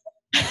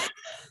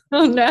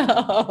 Oh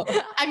no.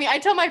 I mean, I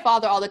tell my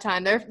father all the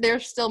time, they're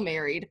still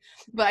married,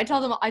 but I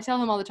tell him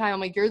all the time, I'm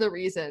like, you're the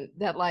reason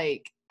that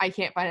like I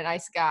can't find a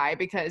nice guy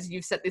because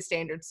you've set the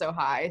standards so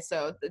high.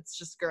 So it's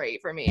just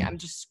great for me. I'm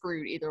just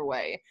screwed either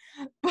way.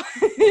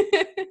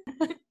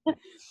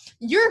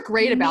 You're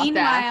great about that.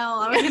 Meanwhile,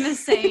 I was gonna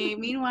say,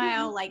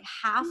 like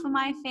half of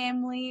my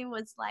family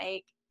was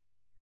like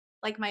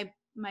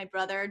my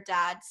brother,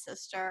 dad,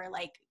 sister,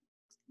 like,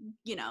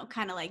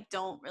 kind of like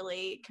don't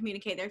really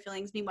communicate their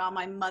feelings. Meanwhile,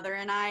 my mother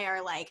and I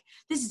are like,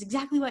 this is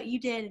exactly what you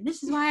did, and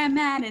this is why I'm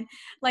mad. And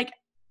like,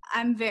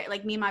 I'm very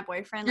like, me and my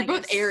boyfriend. You're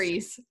like both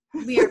Aries.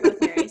 We are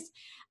both Aries.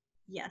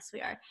 Yes,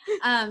 we are.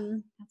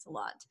 That's a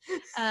lot.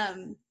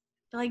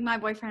 But like my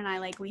boyfriend and I,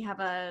 like, we have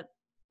a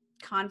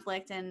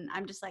conflict, and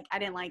I'm just like, I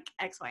didn't like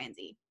X, Y, and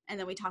Z, and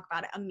then we talk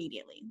about it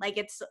immediately. Like,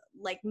 it's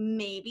like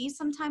maybe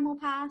some time will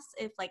pass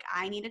if like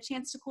I need a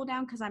chance to cool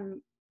down, because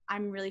I'm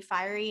really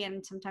fiery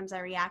and sometimes I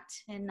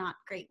react in not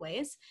great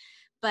ways,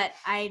 but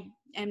I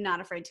am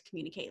not afraid to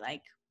communicate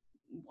like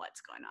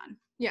what's going on.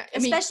 Yeah.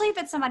 Especially if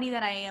it's somebody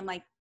that I am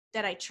like,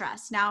 that I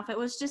trust. Now, if it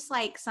was just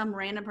like some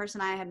random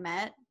person I had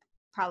met,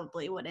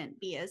 probably wouldn't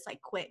be as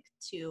like quick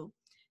to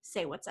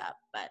say what's up,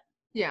 but.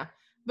 Yeah.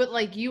 But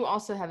like, you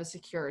also have a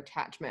secure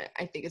attachment,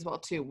 I think, as well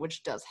too,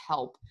 which does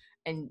help.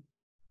 And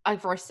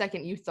for a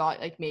second you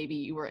thought like maybe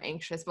you were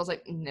anxious, but I was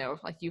like, no,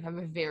 like you have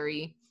a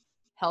very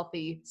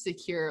healthy,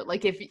 secure,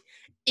 like if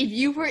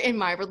you were in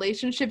my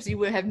relationships, you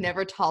would have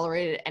never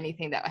tolerated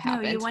anything that would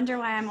happen. No, you wonder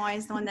why I'm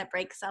always the one that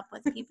breaks up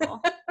with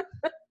people.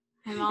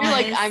 I'm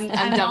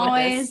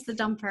always the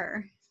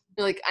dumper.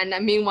 You're like, and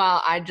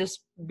meanwhile, I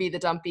just be the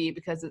dumpy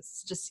because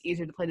it's just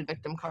easier to play the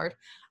victim card.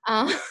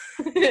 In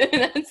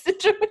that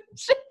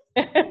situation.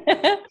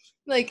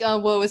 Like,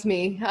 woe is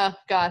me. Oh,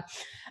 God.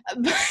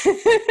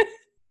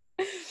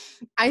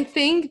 I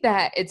think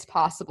that it's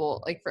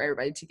possible, like, for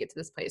everybody to get to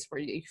this place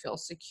where you feel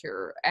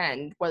secure,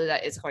 and whether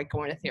that is like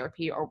going to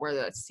therapy or whether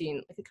that's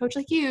seeing like a coach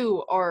like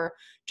you or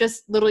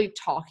just literally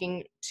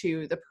talking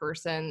to the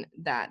person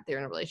that they're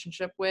in a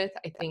relationship with.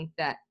 I think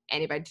that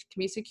anybody can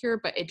be secure,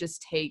 but it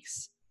just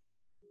takes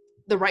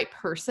the right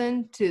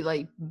person to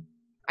like,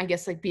 I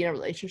guess, like be in a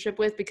relationship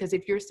with, because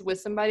if you're with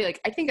somebody, like,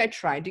 I think I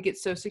tried to get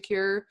so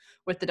secure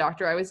with the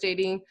doctor I was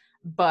dating,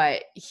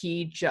 but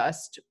he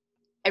just,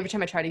 every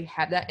time I tried to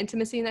have that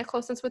intimacy and that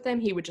closeness with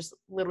him, he would just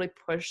literally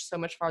push so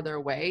much farther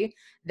away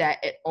that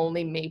it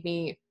only made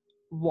me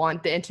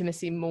want the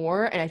intimacy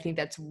more. And I think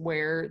that's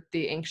where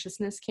the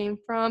anxiousness came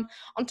from.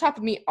 On top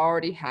of me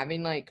already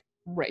having like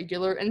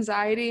regular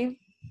anxiety,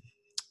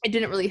 it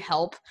didn't really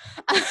help.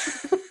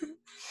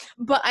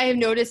 But I have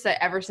noticed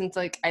that ever since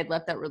like I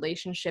left that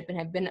relationship and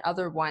have been in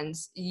other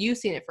ones, you've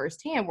seen it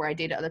firsthand where I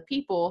dated other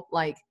people,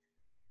 like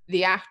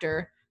the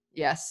actor.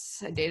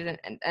 Yes, I dated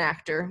an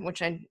actor,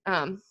 which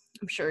I'm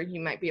sure you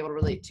might be able to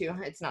relate to.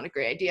 It's not a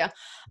great idea.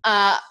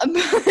 But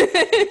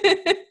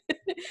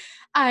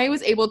I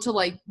was able to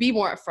like be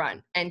more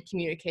upfront and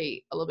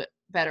communicate a little bit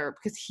better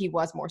because he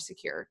was more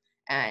secure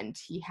and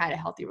he had a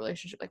healthy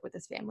relationship like with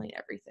his family and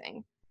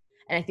everything.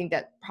 And I think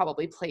that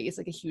probably plays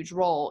like a huge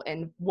role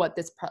in what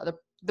this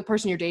the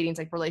person you're dating's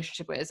like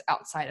relationship is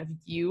outside of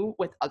you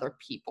with other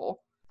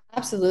people.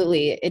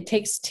 Absolutely. It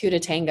takes two to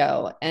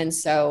tango. And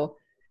so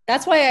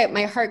that's why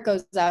my heart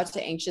goes out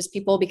to anxious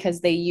people,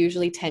 because they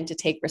usually tend to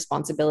take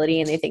responsibility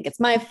and they think it's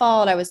my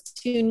fault. I was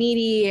too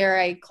needy, or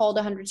I called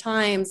 100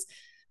 times.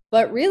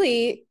 But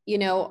really,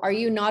 are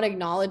you not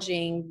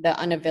acknowledging the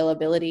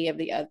unavailability of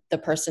the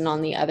person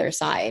on the other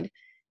side?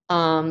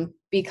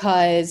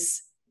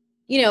 Because,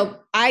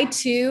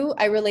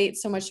 I relate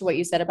so much to what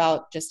you said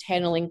about just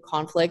handling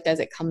conflict as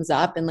it comes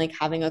up and like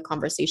having a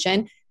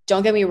conversation.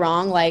 Don't get me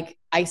wrong. Like,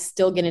 I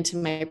still get into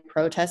my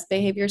protest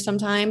behavior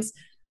sometimes,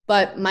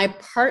 but my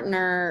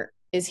partner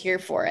is here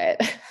for it.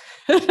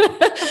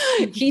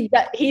 he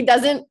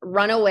doesn't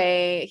run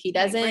away. He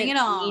doesn't bring it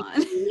on.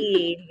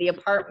 leave the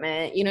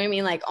apartment. You know what I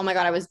mean? Like, oh my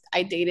God,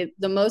 I dated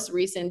the most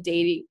recent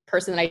dating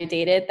person that I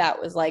dated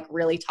that was like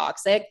really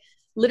toxic,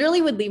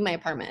 literally would leave my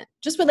apartment,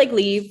 just would like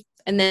leave,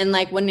 and then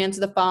like wouldn't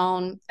answer the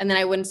phone, and then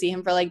I wouldn't see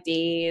him for like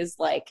days,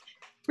 like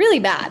really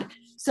bad.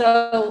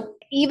 So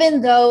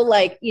even though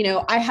like,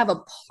 I have a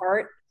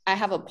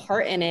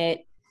part in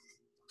it,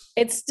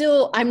 it's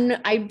still,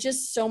 I'm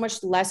just so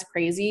much less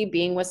crazy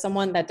being with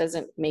someone that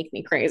doesn't make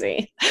me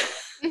crazy.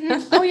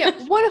 Oh yeah,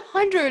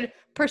 100%.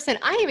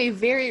 I am a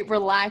very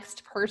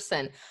relaxed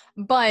person,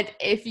 but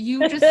if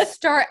you just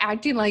start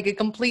acting like a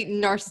complete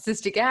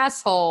narcissistic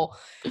asshole,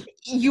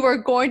 you are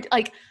going to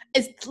like,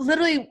 it's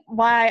literally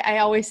why I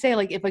always say,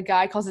 like, if a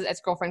guy calls his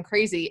ex-girlfriend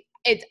crazy,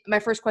 my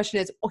first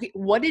question is, okay,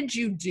 what did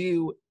you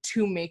do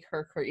to make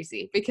her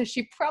crazy? Because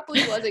she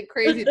probably wasn't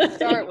crazy to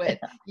start with.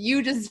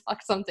 You just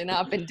fucked something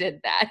up and did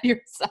that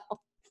yourself.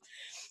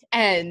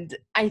 And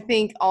I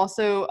think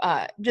also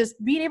just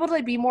being able to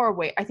like be more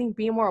aware. I think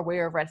being more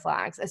aware of red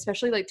flags,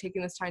 especially like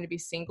taking this time to be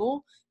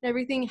single and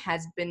everything,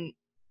 has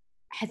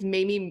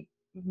made me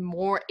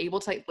more able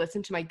to like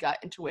listen to my gut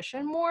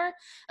intuition more.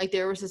 Like,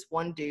 there was this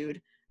one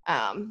dude,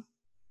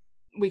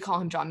 we call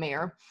him John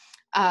Mayer.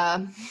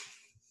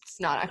 It's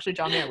not actually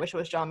John Mayer. I wish it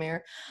was John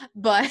Mayer,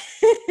 but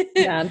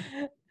Yeah.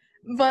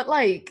 but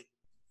like,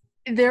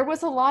 there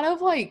was a lot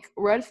of like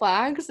red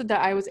flags that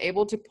I was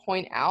able to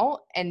point out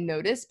and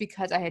notice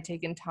because I had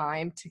taken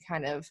time to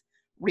kind of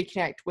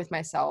reconnect with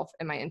myself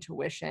and my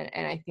intuition.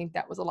 And I think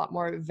that was a lot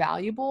more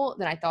valuable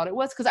than I thought it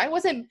was, because I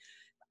wasn't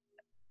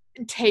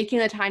taking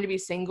the time to be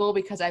single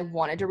because I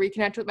wanted to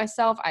reconnect with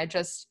myself. I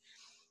just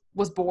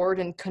was bored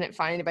and couldn't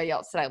find anybody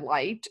else that I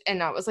liked.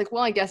 And I was like,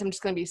 well, I guess I'm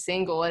just going to be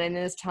single. And in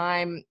this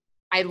time,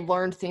 I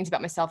learned things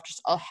about myself,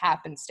 just a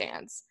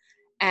happenstance.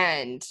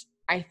 And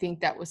I think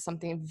that was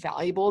something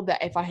valuable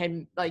that if I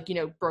had like,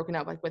 broken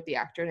up like with the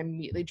actor and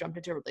immediately jumped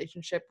into a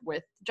relationship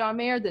with John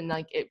Mayer, then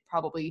like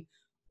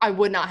I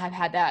would not have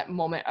had that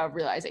moment of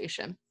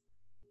realization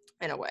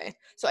in a way.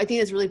 So I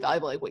think it's really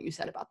valuable, like what you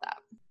said about that.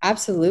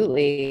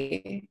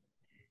 Absolutely.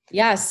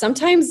 Yeah.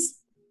 Sometimes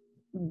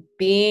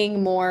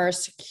being more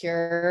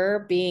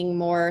secure, being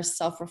more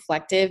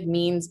self-reflective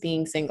means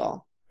being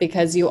single,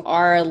 because you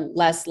are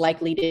less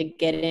likely to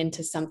get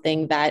into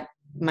something that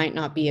might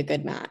not be a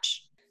good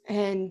match.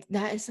 And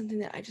that is something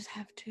that I just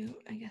have to,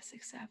 I guess,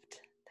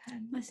 accept.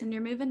 Listen,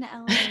 you're moving to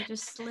LA.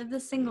 Just live the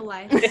single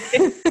life.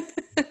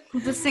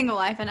 The single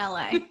life in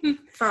LA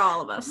for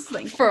all of us.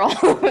 Like, for all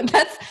of them.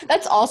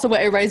 That's also what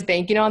everybody's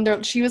banking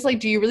on. She was like,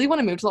 do you really want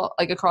to move to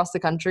like across the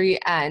country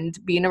and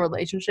be in a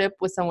relationship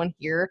with someone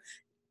here?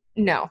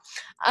 No.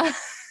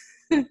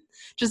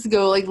 Just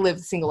go like live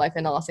the single life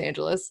in Los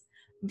Angeles.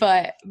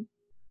 But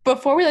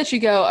before we let you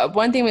go,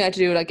 one thing we like to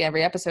do like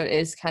every episode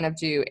is kind of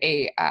do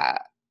a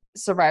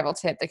survival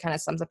tip that kind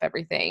of sums up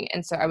everything.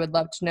 And so I would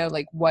love to know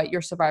like what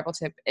your survival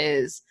tip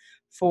is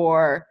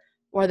for,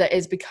 or that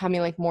is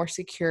becoming like more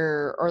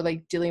secure, or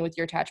like dealing with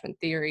your attachment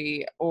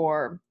theory,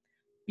 or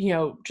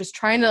just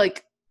trying to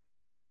like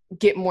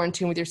get more in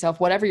tune with yourself.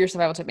 Whatever your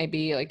survival tip may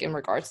be, like in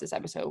regards to this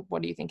episode,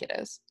 what do you think it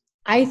is?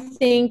 I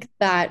think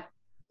that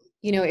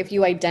if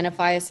you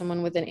identify as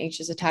someone with an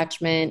anxious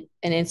attachment,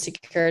 an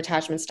insecure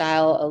attachment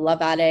style, a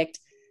love addict,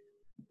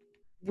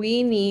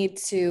 we need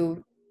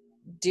to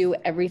do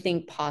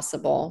everything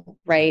possible,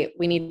 right?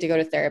 We need to go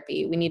to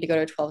therapy. We need to go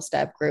to a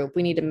 12-step group.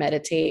 We need to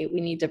meditate. We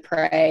need to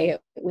pray.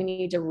 We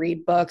need to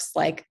read books.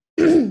 Like,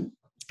 it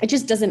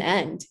just doesn't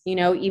end,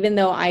 even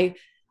though I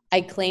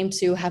claim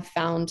to have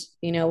found,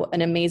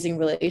 an amazing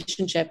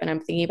relationship and I'm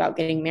thinking about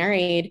getting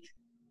married.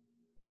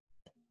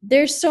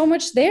 There's so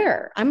much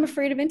there. I'm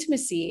afraid of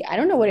intimacy. I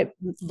don't know what it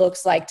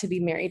looks like to be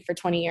married for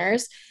 20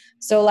 years.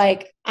 So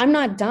like, I'm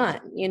not done,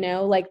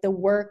 like the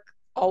work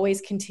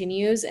always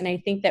continues. And I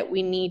think that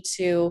we need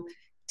to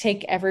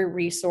take every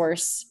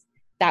resource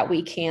that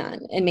we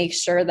can and make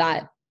sure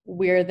that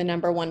we're the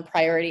number one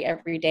priority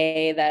every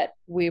day, that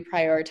we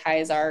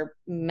prioritize our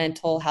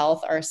mental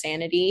health, our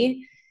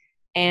sanity,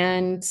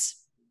 and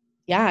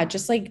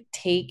just like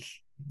take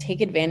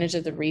advantage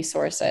of the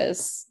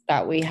resources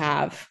that we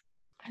have.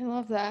 I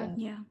love that.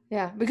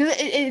 Yeah, because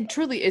it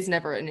truly is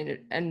never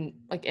an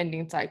like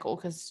ending cycle.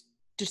 Because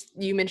just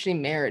you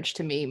mentioning marriage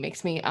to me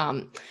makes me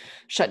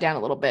shut down a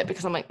little bit,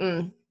 because I'm like,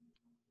 I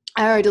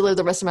already live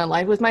the rest of my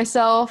life with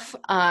myself.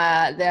 The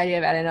idea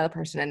of adding another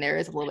person in there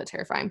is a little bit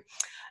terrifying.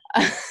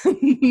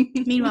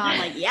 Meanwhile, I'm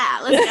like, yeah,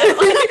 let's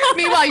go.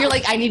 Meanwhile, how you're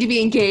like, I need to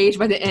be engaged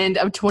by the end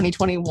of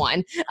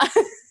 2021.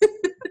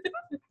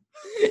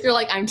 You're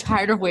like, I'm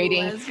tired of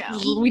waiting. Let's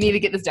go. We need to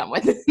get this done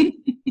with.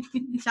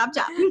 Chop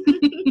chop.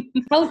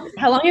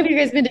 How long have you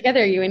guys been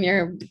together, you and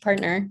your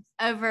partner?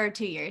 Over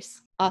 2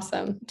 years.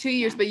 Awesome. 2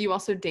 years, but you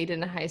also dated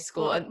in high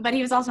school. But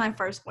he was also my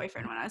first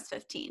boyfriend when I was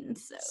 15.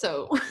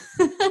 So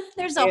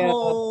there's a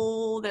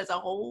whole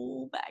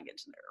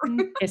baggage there.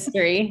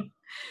 History.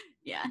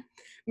 Yeah.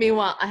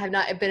 Meanwhile, I have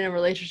not been in a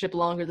relationship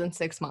longer than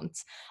 6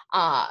 months.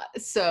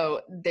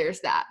 So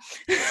there's that.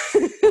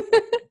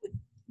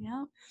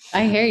 Yeah.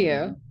 I hear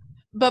you.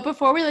 But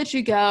before we let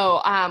you go,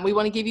 we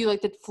want to give you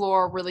like the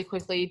floor really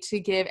quickly to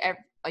give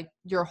like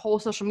your whole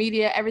social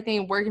media,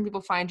 everything. Where can people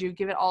find you?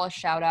 Give it all a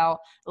shout out.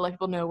 Let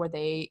people know where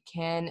they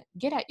can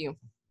get at you.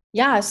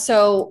 Yeah.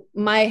 So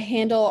my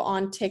handle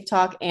on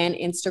TikTok and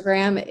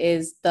Instagram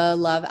is the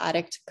Love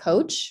Addict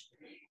Coach.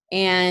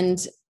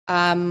 And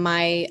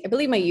I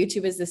believe my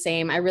YouTube is the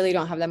same. I really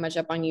don't have that much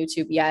up on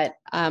YouTube yet.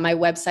 My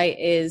website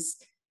is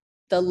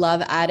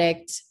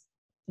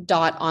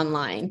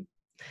theloveaddict.online.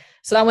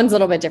 So that one's a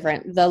little bit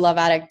different.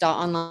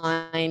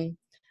 Theloveaddict.online.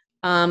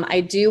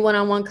 I do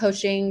one-on-one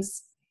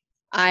coachings.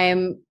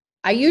 I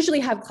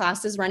usually have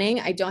classes running.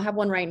 I don't have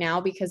one right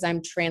now because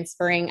I'm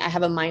transferring. I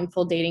have a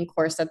mindful dating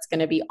course that's going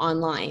to be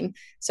online.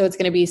 So it's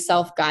going to be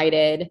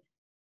self-guided.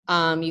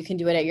 You can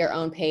do it at your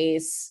own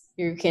pace.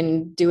 You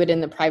can do it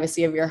in the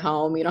privacy of your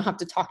home. You don't have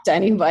to talk to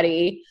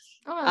anybody.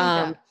 Oh, I like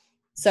that.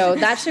 So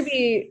that should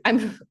be,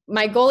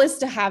 my goal is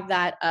to have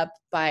that up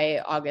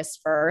by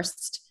August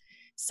 1st.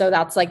 So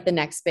that's like the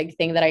next big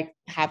thing that I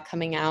have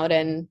coming out.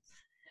 And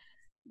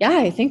yeah,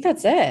 I think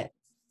that's it.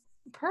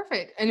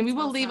 Perfect. And we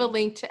will leave a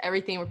link to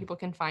everything where people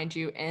can find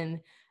you in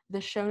the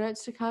show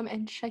notes to come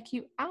and check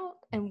you out.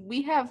 And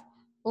we have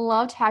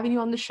loved having you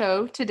on the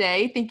show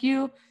today. Thank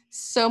you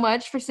so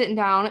much for sitting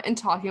down and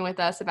talking with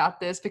us about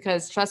this,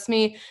 because trust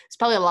me, it's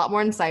probably a lot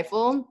more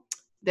insightful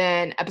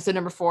than episode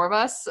number 4 of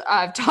us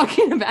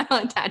talking about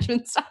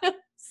attachment styles.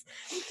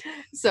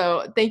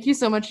 So thank you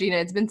so much,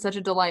 Geena. It's been such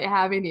a delight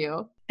having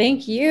you.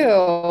 Thank you.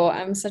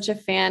 I'm such a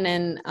fan.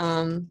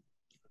 And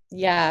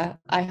yeah,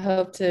 I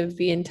hope to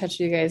be in touch with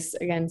you guys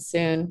again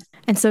soon.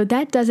 And so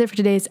that does it for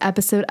today's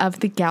episode of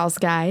The Gals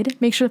Guide.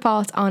 Make sure to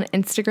follow us on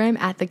Instagram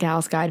at The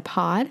Gals Guide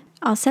Pod.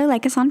 Also,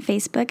 like us on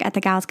Facebook at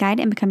The Gals Guide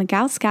and become a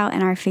Gal Scout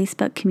in our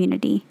Facebook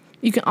community.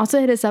 You can also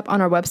hit us up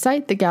on our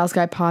website,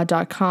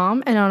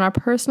 thegalsguidepod.com, and on our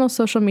personal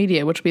social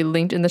media, which will be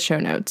linked in the show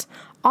notes.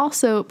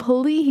 Also,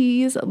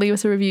 please leave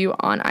us a review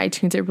on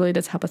iTunes. It really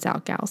does help us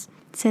out, gals.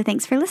 So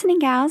thanks for listening,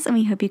 gals, and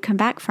we hope you come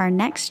back for our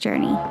next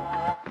journey.